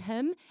between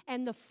him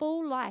and the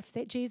full life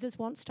that Jesus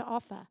wants to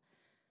offer.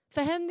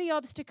 For him, the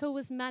obstacle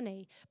was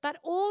money. But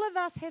all of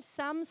us have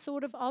some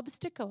sort of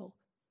obstacle.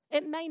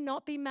 It may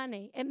not be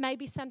money. It may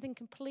be something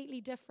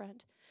completely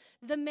different.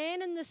 The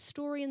man in this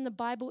story in the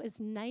Bible is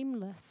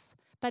nameless,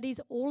 but he's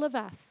all of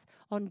us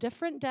on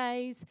different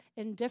days,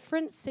 in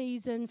different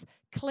seasons,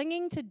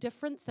 clinging to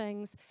different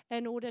things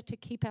in order to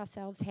keep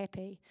ourselves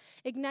happy.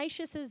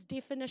 Ignatius's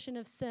definition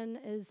of sin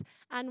is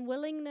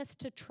unwillingness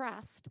to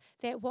trust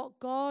that what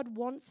God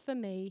wants for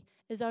me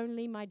is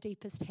only my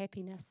deepest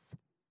happiness.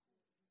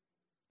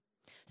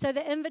 So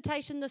the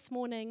invitation this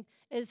morning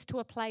is to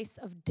a place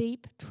of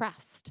deep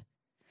trust.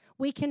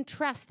 We can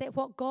trust that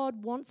what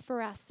God wants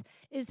for us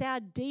is our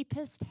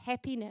deepest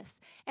happiness.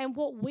 And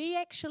what we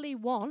actually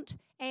want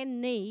and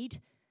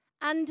need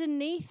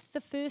underneath the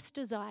first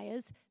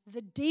desires,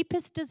 the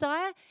deepest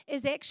desire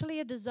is actually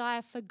a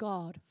desire for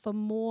God, for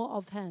more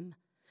of Him.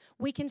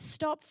 We can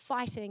stop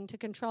fighting to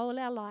control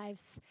our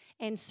lives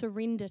and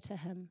surrender to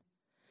Him.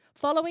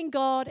 Following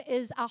God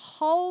is a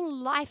whole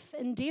life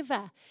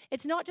endeavor.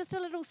 It's not just a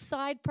little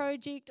side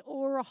project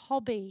or a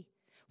hobby.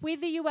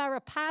 Whether you are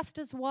a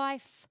pastor's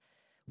wife,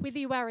 whether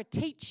you are a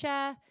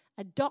teacher,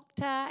 a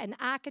doctor, an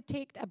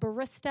architect, a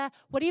barista,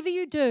 whatever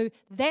you do,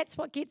 that's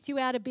what gets you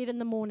out of bed in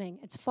the morning.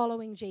 It's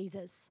following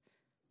Jesus.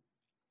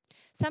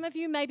 Some of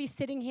you may be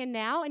sitting here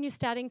now and you're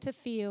starting to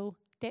feel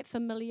that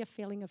familiar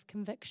feeling of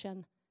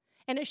conviction.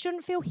 And it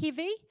shouldn't feel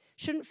heavy,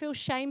 shouldn't feel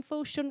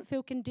shameful, shouldn't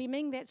feel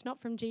condemning. That's not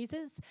from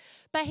Jesus.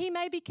 But He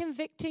may be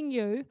convicting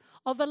you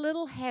of a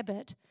little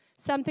habit,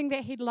 something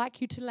that He'd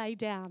like you to lay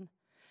down.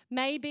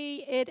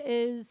 Maybe it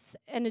is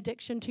an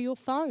addiction to your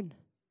phone.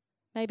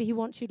 Maybe He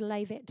wants you to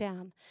lay that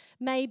down.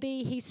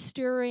 Maybe He's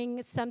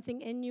stirring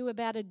something in you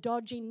about a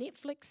dodgy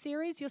Netflix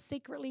series you're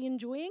secretly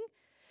enjoying.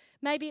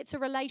 Maybe it's a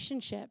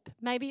relationship.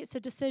 Maybe it's a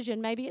decision.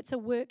 Maybe it's a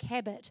work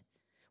habit.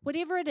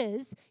 Whatever it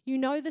is, you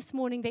know this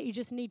morning that you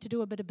just need to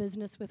do a bit of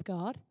business with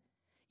God.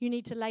 You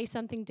need to lay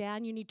something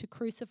down. You need to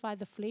crucify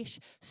the flesh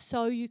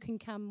so you can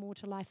come more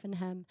to life in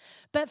Him.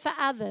 But for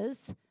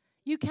others,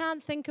 you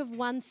can't think of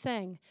one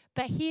thing.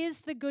 But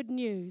here's the good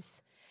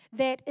news,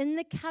 that in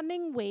the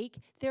coming week,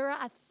 there are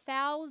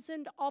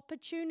 1,000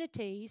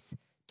 opportunities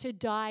to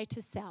die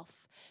to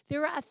self.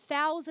 There are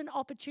 1,000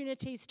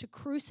 opportunities to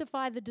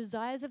crucify the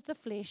desires of the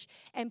flesh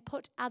and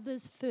put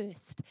others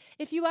first.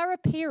 If you are a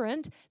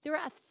parent, there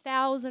are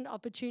 1,000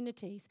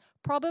 opportunities,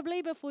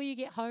 probably before you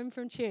get home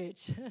from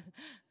church.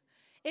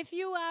 If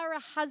you are a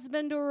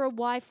husband or a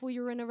wife or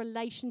you're in a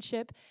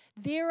relationship,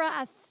 there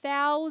are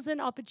 1,000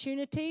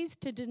 opportunities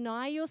to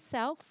deny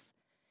yourself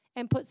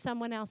and put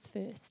someone else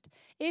first.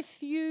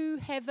 If you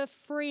have a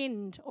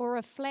friend or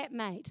a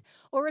flatmate,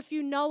 or if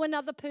you know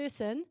another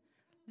person,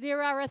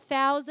 there are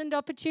 1,000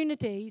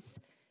 opportunities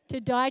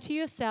to die to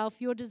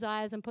yourself, your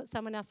desires, and put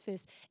someone else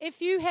first.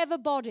 If you have a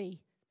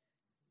body,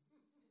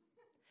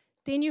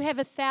 then you have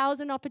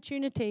 1,000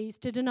 opportunities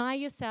to deny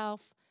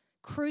yourself,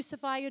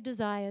 crucify your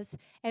desires,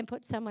 and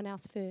put someone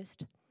else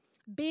first.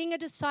 Being a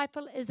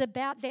disciple is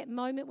about that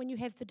moment when you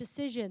have the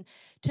decision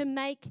to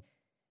make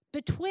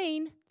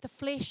between the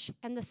flesh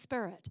and the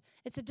spirit.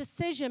 It's a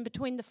decision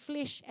between the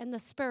flesh and the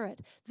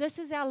spirit. This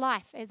is our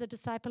life as a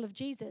disciple of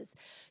Jesus.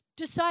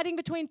 Deciding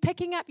between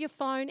picking up your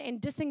phone and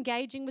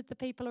disengaging with the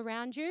people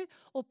around you,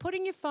 or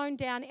putting your phone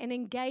down and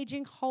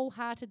engaging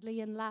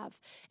wholeheartedly in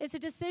love. It's a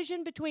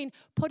decision between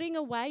putting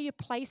away your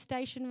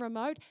PlayStation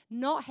remote,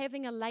 not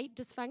having a late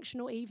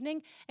dysfunctional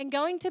evening, and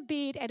going to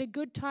bed at a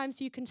good time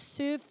so you can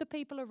serve the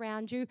people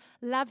around you,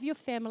 love your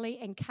family,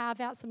 and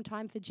carve out some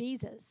time for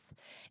Jesus.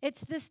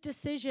 It's this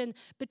decision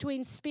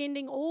between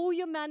spending all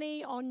your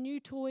money on new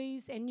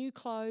toys and new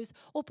clothes,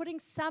 or putting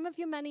some of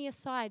your money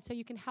aside so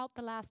you can help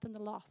the last and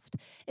the lost.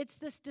 It's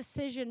this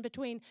decision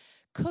between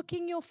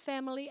cooking your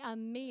family a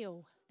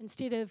meal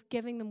instead of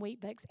giving them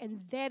Weet-Bix. And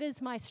that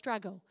is my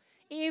struggle.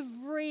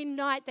 Every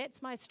night,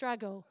 that's my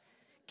struggle.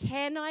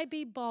 Can I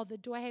be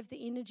bothered? Do I have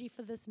the energy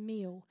for this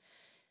meal?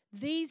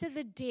 These are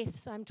the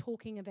deaths I'm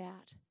talking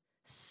about.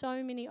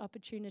 So many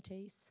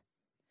opportunities.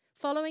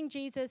 Following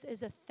Jesus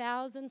is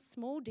 1,000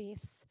 small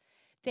deaths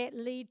that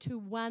lead to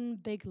one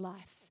big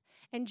life.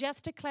 And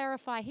just to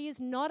clarify, he is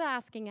not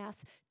asking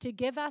us to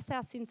give up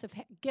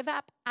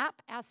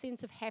our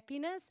sense of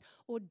happiness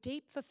or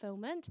deep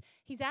fulfillment.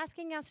 He's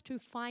asking us to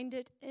find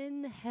it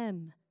in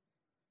him.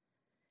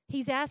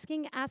 He's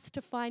asking us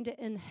to find it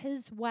in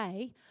his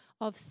way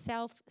of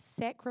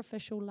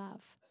self-sacrificial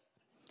love.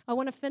 I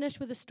want to finish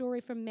with a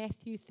story from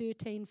Matthew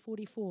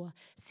 13:44.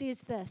 It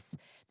says this: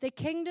 "The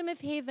kingdom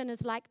of heaven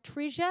is like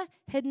treasure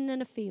hidden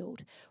in a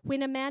field.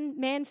 When a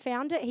man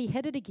found it, he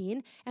hid it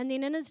again, and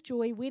then in his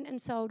joy went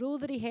and sold all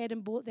that he had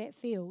and bought that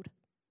field."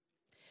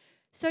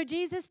 So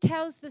Jesus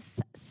tells this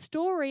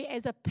story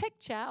as a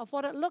picture of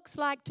what it looks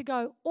like to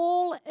go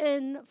all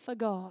in for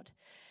God.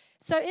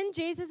 So in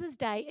Jesus'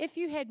 day, if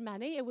you had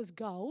money, it was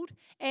gold,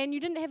 and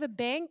you didn't have a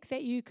bank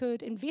that you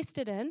could invest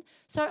it in,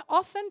 so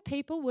often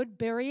people would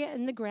bury it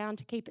in the ground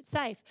to keep it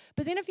safe.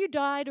 But then if you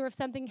died or if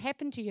something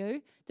happened to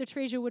you, the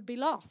treasure would be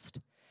lost.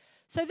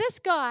 So this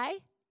guy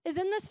is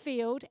in this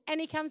field,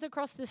 and he comes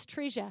across this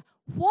treasure.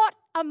 What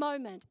a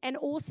moment, an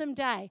awesome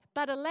day.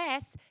 But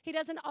alas, he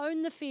doesn't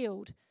own the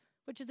field,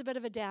 which is a bit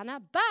of a downer.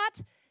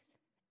 But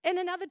in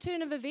another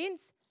turn of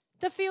events,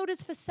 the field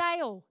is for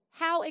sale.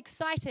 How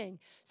exciting.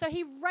 So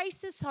he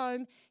races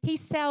home. He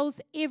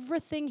sells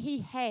everything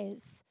he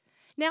has.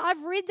 Now,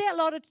 I've read that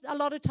a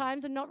lot of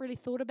times and not really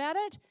thought about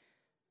it.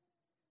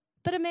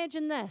 But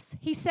imagine this.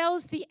 He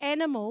sells the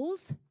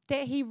animals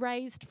that he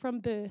raised from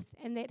birth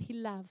and that he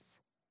loves.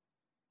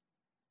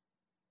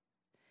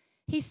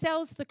 He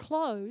sells the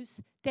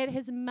clothes that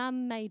his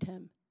mum made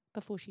him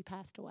before she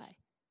passed away.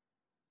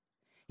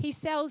 He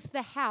sells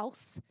the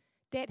house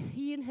that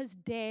he and his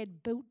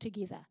dad built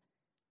together.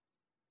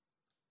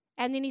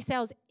 And then he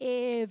sells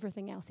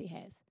everything else he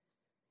has.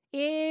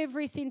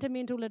 Every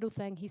sentimental little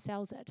thing, he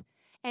sells it.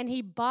 And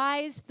he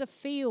buys the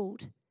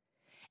field.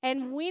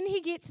 And when he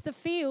gets the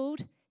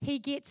field, he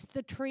gets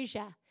the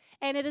treasure.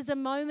 And it is a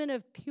moment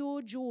of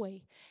pure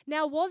joy.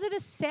 Now, was it a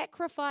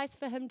sacrifice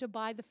for him to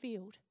buy the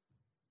field?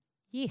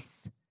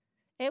 Yes.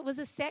 It was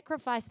a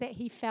sacrifice that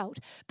he felt.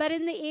 But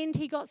in the end,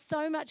 he got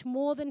so much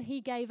more than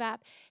he gave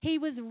up. He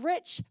was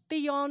rich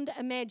beyond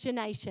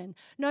imagination.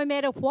 No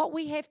matter what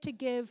we have to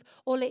give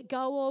or let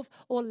go of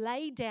or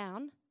lay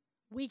down,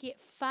 we get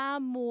far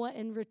more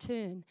in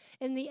return.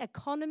 In the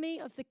economy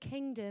of the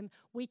kingdom,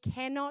 we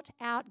cannot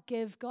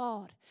outgive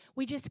God.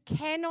 We just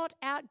cannot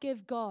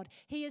outgive God.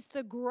 He is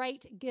the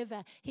great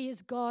giver. He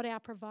is God, our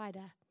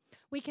provider.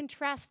 We can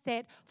trust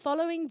that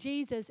following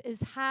Jesus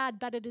is hard,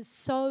 but it is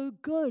so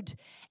good.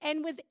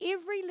 And with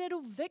every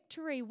little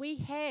victory we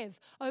have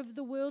over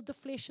the world, the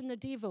flesh, and the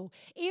devil,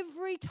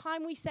 every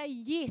time we say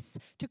yes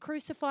to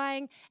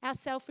crucifying our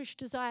selfish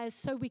desires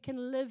so we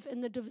can live in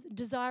the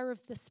desire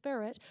of the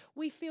Spirit,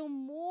 we feel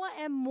more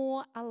and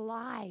more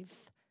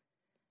alive.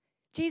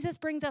 Jesus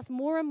brings us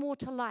more and more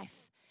to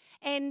life.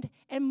 And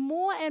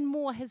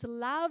more his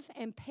love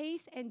and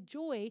peace and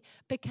joy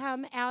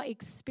become our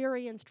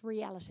experienced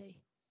reality.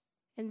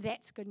 And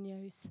that's good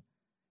news.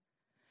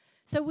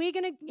 So we're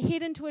going to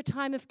head into a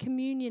time of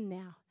communion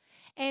now.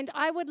 And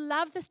I would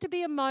love this to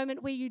be a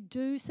moment where you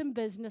do some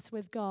business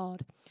with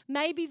God.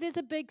 Maybe there's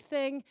a big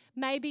thing.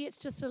 Maybe it's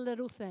just a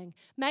little thing.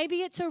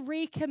 Maybe it's a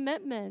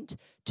recommitment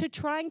to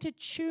trying to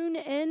tune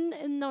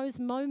in those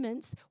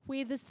moments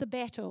where there's the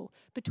battle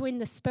between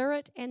the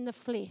spirit and the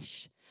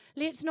flesh.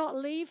 Let's not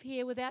leave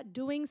here without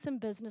doing some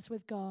business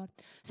with God.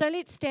 So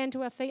let's stand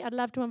to our feet. I'd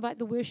love to invite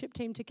the worship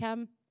team to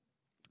come.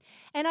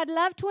 And I'd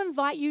love to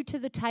invite you to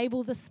the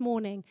table this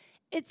morning.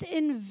 It's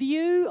in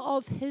view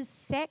of his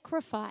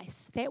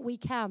sacrifice that we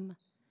come.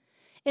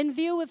 In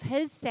view of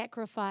his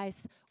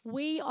sacrifice,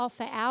 we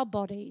offer our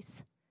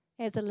bodies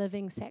as a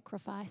living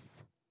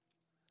sacrifice.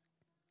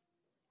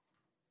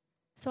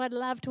 So I'd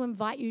love to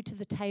invite you to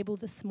the table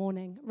this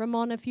morning.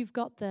 Ramon, if you've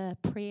got the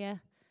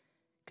prayer,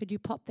 could you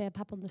pop that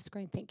up on the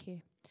screen? Thank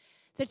you.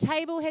 The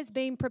table has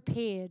been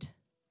prepared,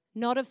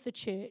 not of the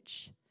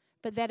church,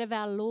 but that of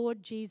our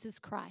Lord Jesus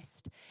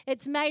Christ.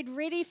 It's made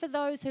ready for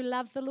those who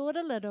love the Lord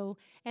a little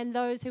and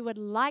those who would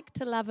like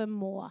to love him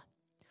more.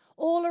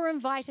 All are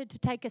invited to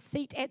take a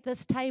seat at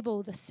this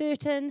table, the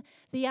certain,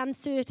 the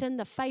uncertain,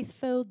 the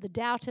faith-filled, the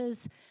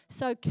doubters.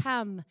 So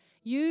come,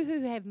 you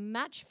who have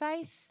much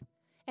faith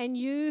and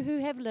you who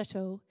have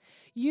little,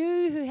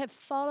 you who have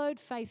followed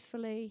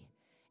faithfully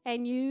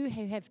and you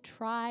who have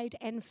tried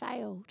and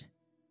failed.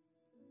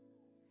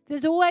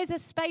 There's always a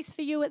space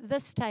for you at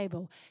this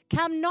table.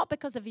 Come not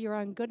because of your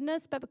own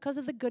goodness, but because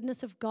of the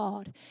goodness of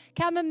God.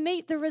 Come and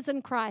meet the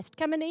risen Christ.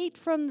 Come and eat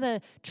from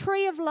the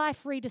tree of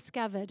life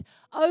rediscovered.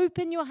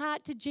 Open your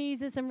heart to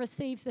Jesus and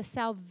receive the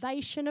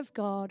salvation of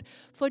God.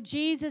 For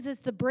Jesus is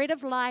the bread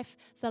of life,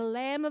 the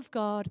Lamb of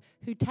God,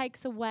 who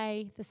takes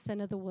away the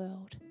sin of the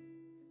world.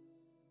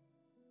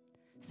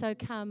 So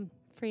come,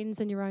 friends,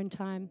 in your own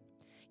time.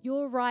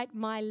 Your right,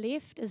 my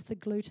left, is the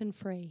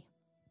gluten-free.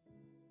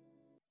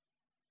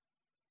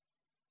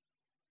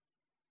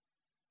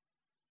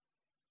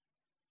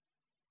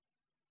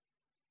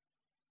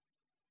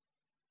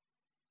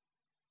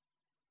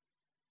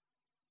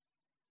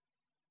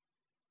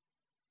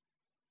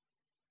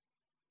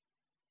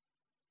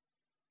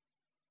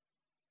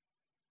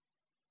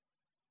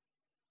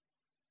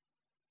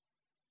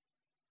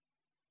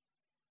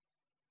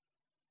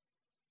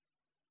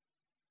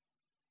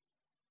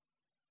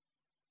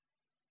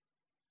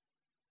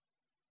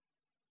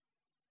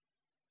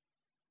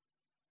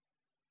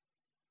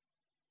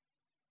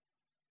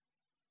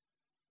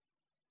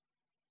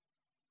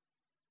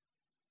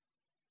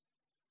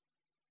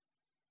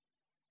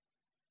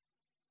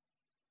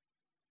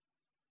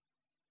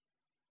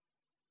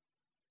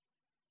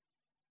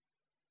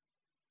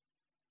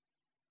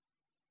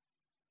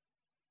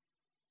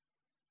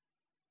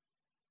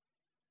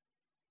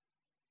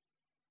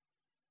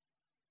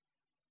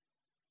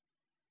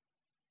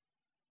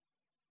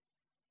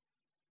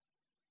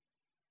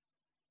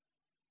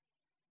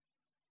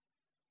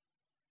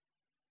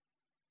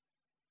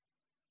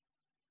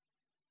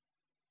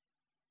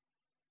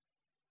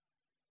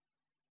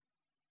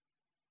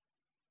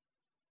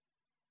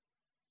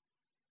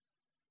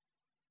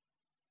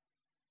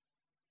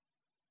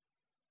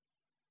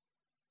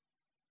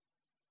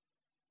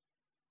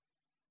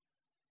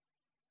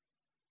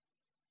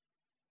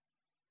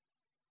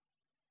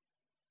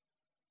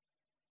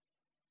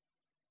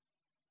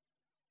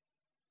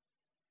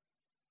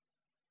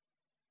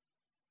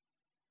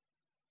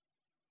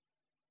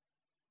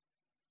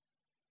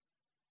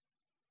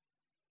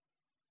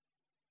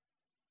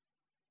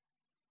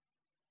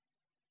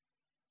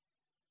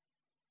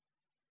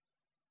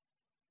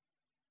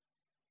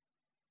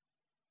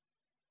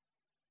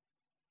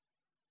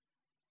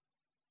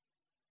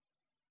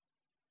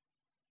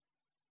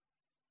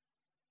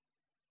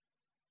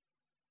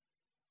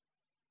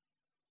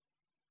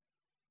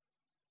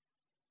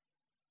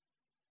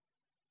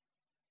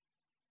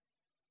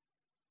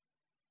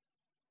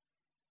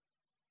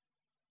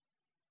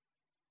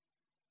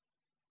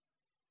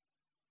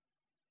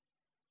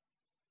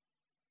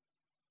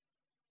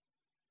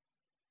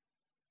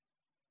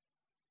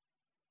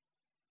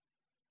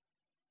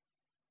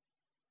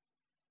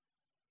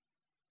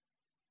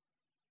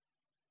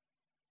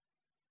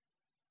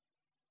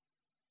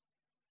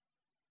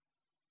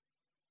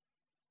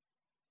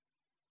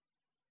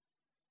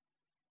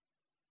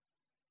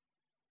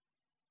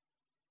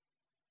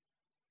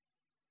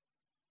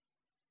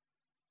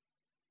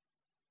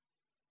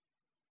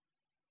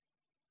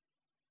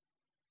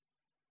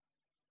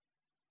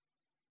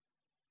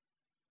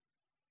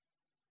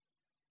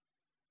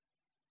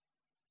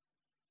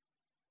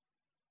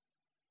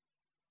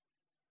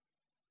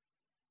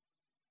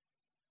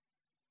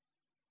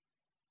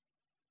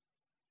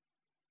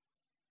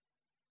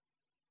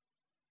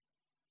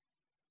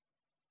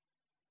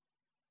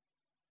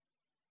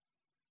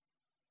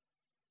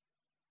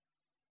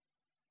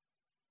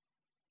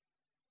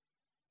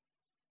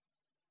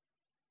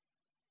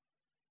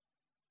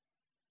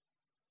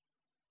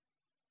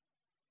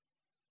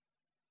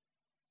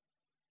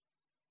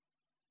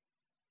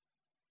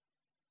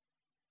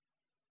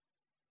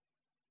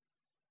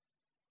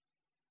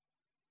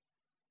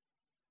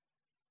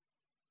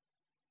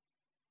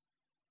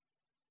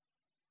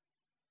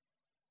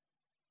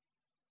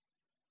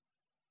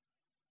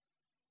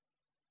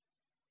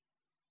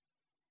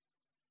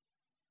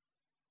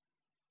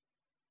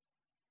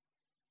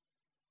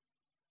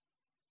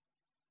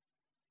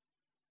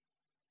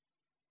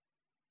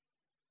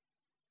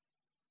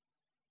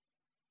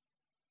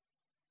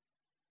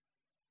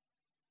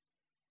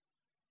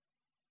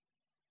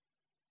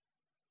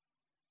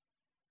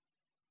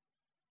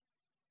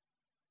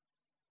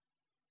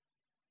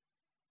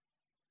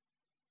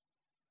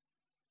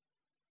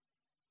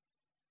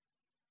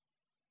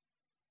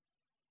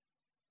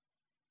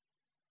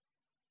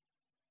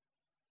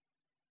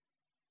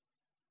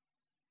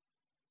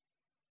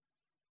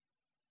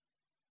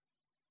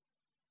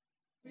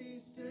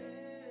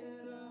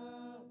 set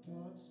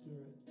apart.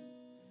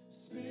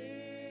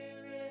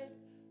 Spirit,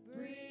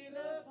 breathe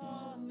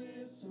upon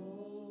this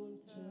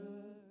altar.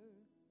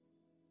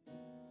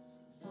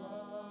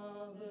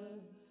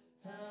 Father,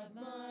 have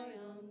my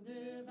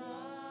undivided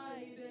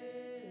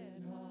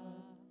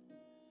heart.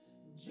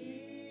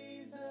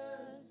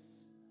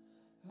 Jesus,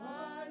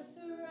 I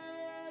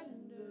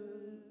surrender.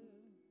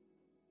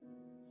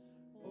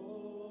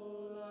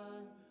 All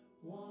I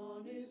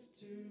want is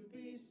to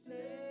be set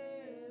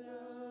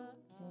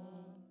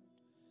apart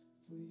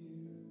for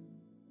you.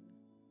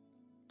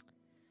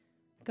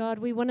 God,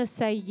 we want to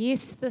say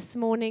yes this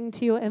morning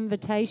to your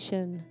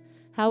invitation.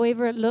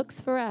 However it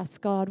looks for us,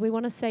 God, we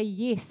want to say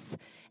yes.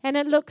 And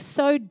it looks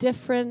so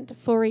different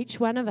for each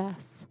one of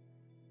us.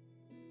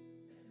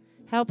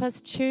 Help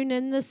us tune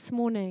in this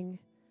morning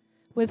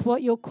with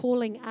what you're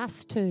calling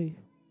us to.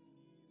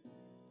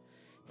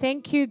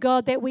 Thank you,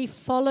 God, that we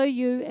follow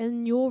you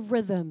in your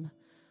rhythm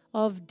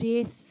of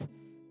death,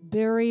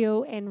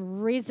 burial,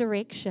 and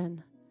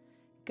resurrection.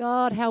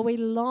 God, how we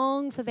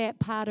long for that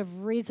part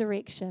of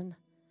resurrection.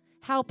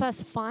 Help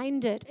us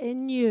find it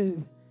in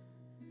you.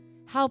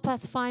 Help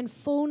us find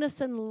fullness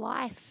and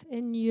life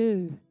in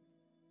you.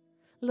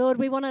 Lord,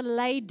 we want to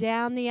lay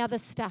down the other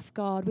stuff,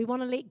 God. We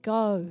want to let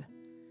go.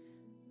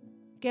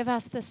 Give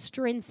us the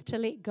strength to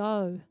let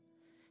go.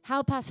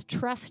 Help us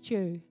trust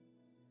you.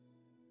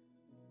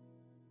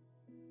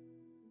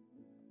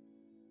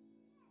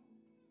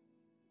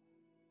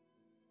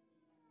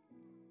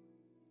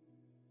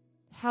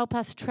 Help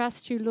us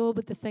trust you, Lord,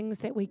 with the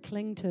things that we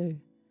cling to.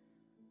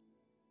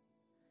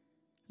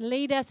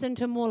 Lead us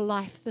into more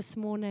life this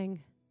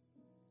morning.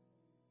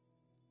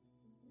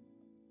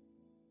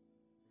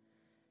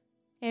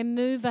 And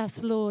move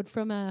us, Lord,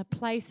 from a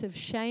place of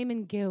shame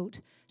and guilt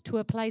to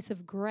a place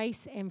of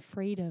grace and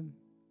freedom.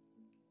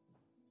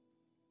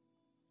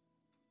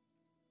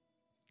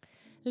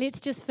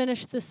 Let's just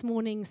finish this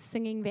morning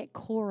singing that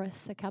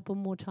chorus a couple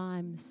more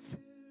times.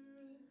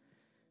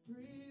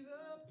 Breathe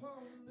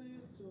upon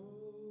this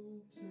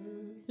altar.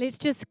 Let's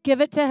just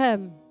give it to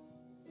him.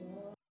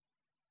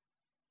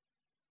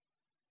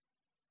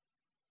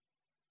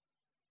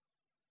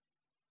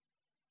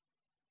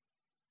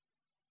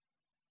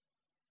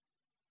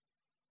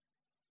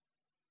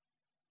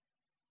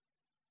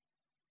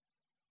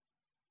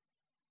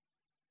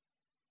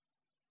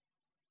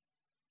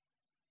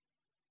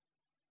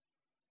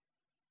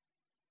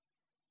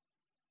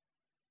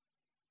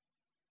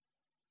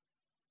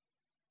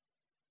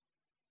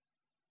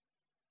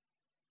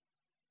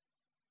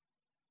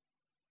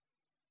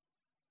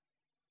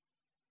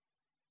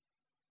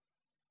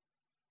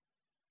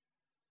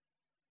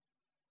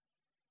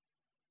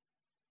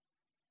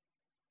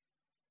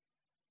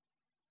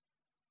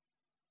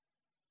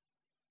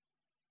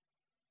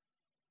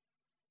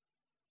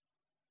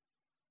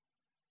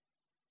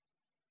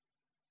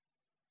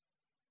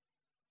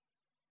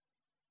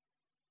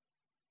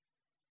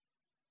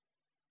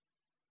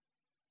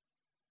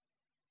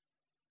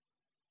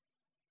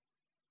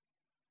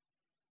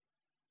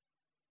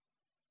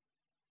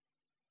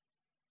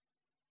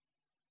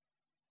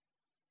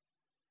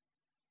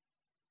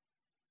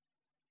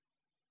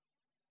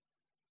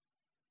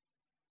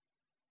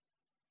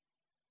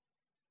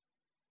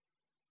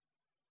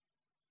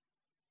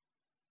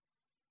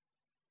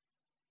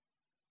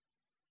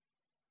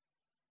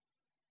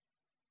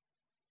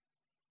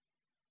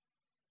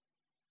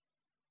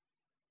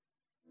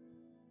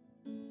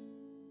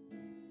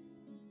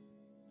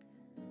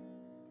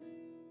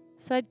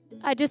 So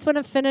I just want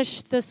to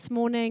finish this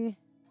morning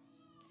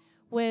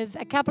with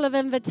a couple of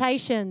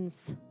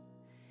invitations.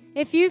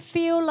 If you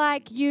feel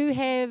like you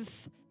have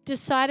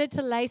decided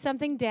to lay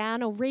something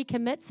down or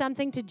recommit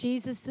something to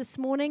Jesus this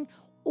morning,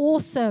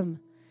 awesome.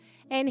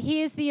 And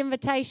here's the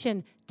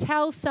invitation.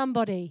 Tell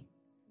somebody.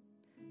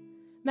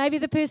 Maybe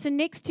the person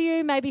next to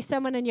you, maybe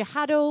someone in your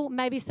huddle,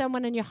 maybe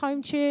someone in your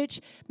home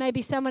church,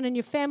 maybe someone in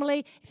your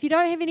family. If you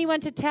don't have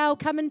anyone to tell,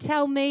 come and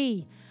tell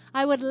me.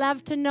 I would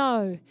love to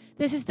know.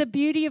 This is the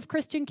beauty of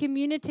Christian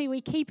community.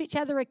 We keep each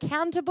other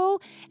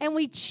accountable and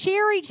we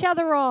cheer each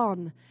other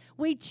on.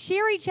 We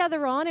cheer each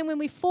other on, and when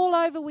we fall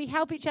over, we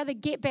help each other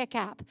get back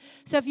up.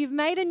 So if you've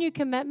made a new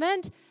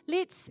commitment,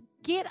 let's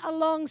get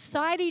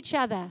alongside each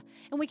other.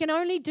 And we can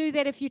only do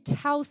that if you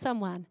tell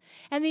someone.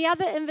 And the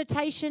other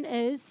invitation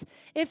is,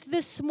 if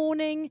this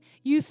morning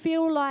you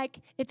feel like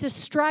it's a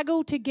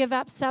struggle to give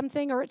up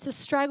something, or it's a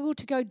struggle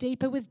to go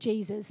deeper with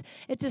Jesus,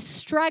 it's a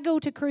struggle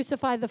to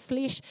crucify the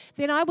flesh,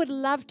 then I would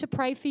love to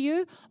pray for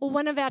you, or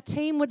one of our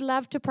team would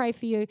love to pray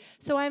for you.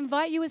 So I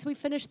invite you as we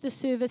finish the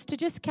service to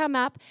just come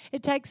up.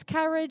 It takes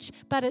courage,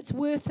 but it's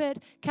worth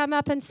it. Come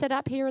up and sit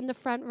up here in the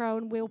front row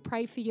and we'll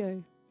pray for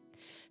you.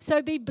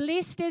 So be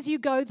blessed as you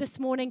go this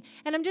morning.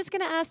 And I'm just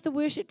going to ask the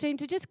worship team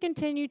to just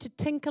continue to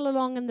tinkle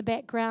along in the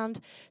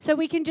background so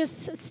we can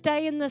just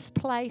stay in this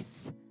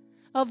place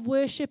of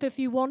worship if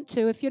you want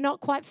to. If you're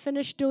not quite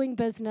finished doing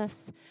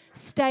business,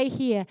 stay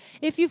here.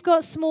 If you've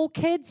got small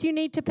kids you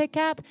need to pick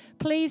up,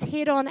 please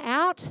head on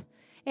out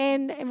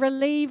and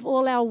relieve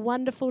all our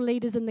wonderful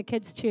leaders in the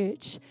kids'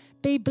 church.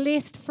 Be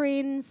blessed,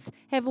 friends.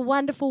 Have a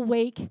wonderful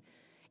week.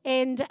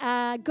 And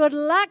good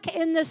luck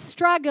in the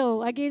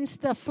struggle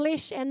against the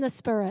flesh and the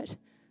spirit.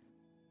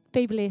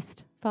 Be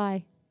blessed.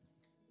 Bye.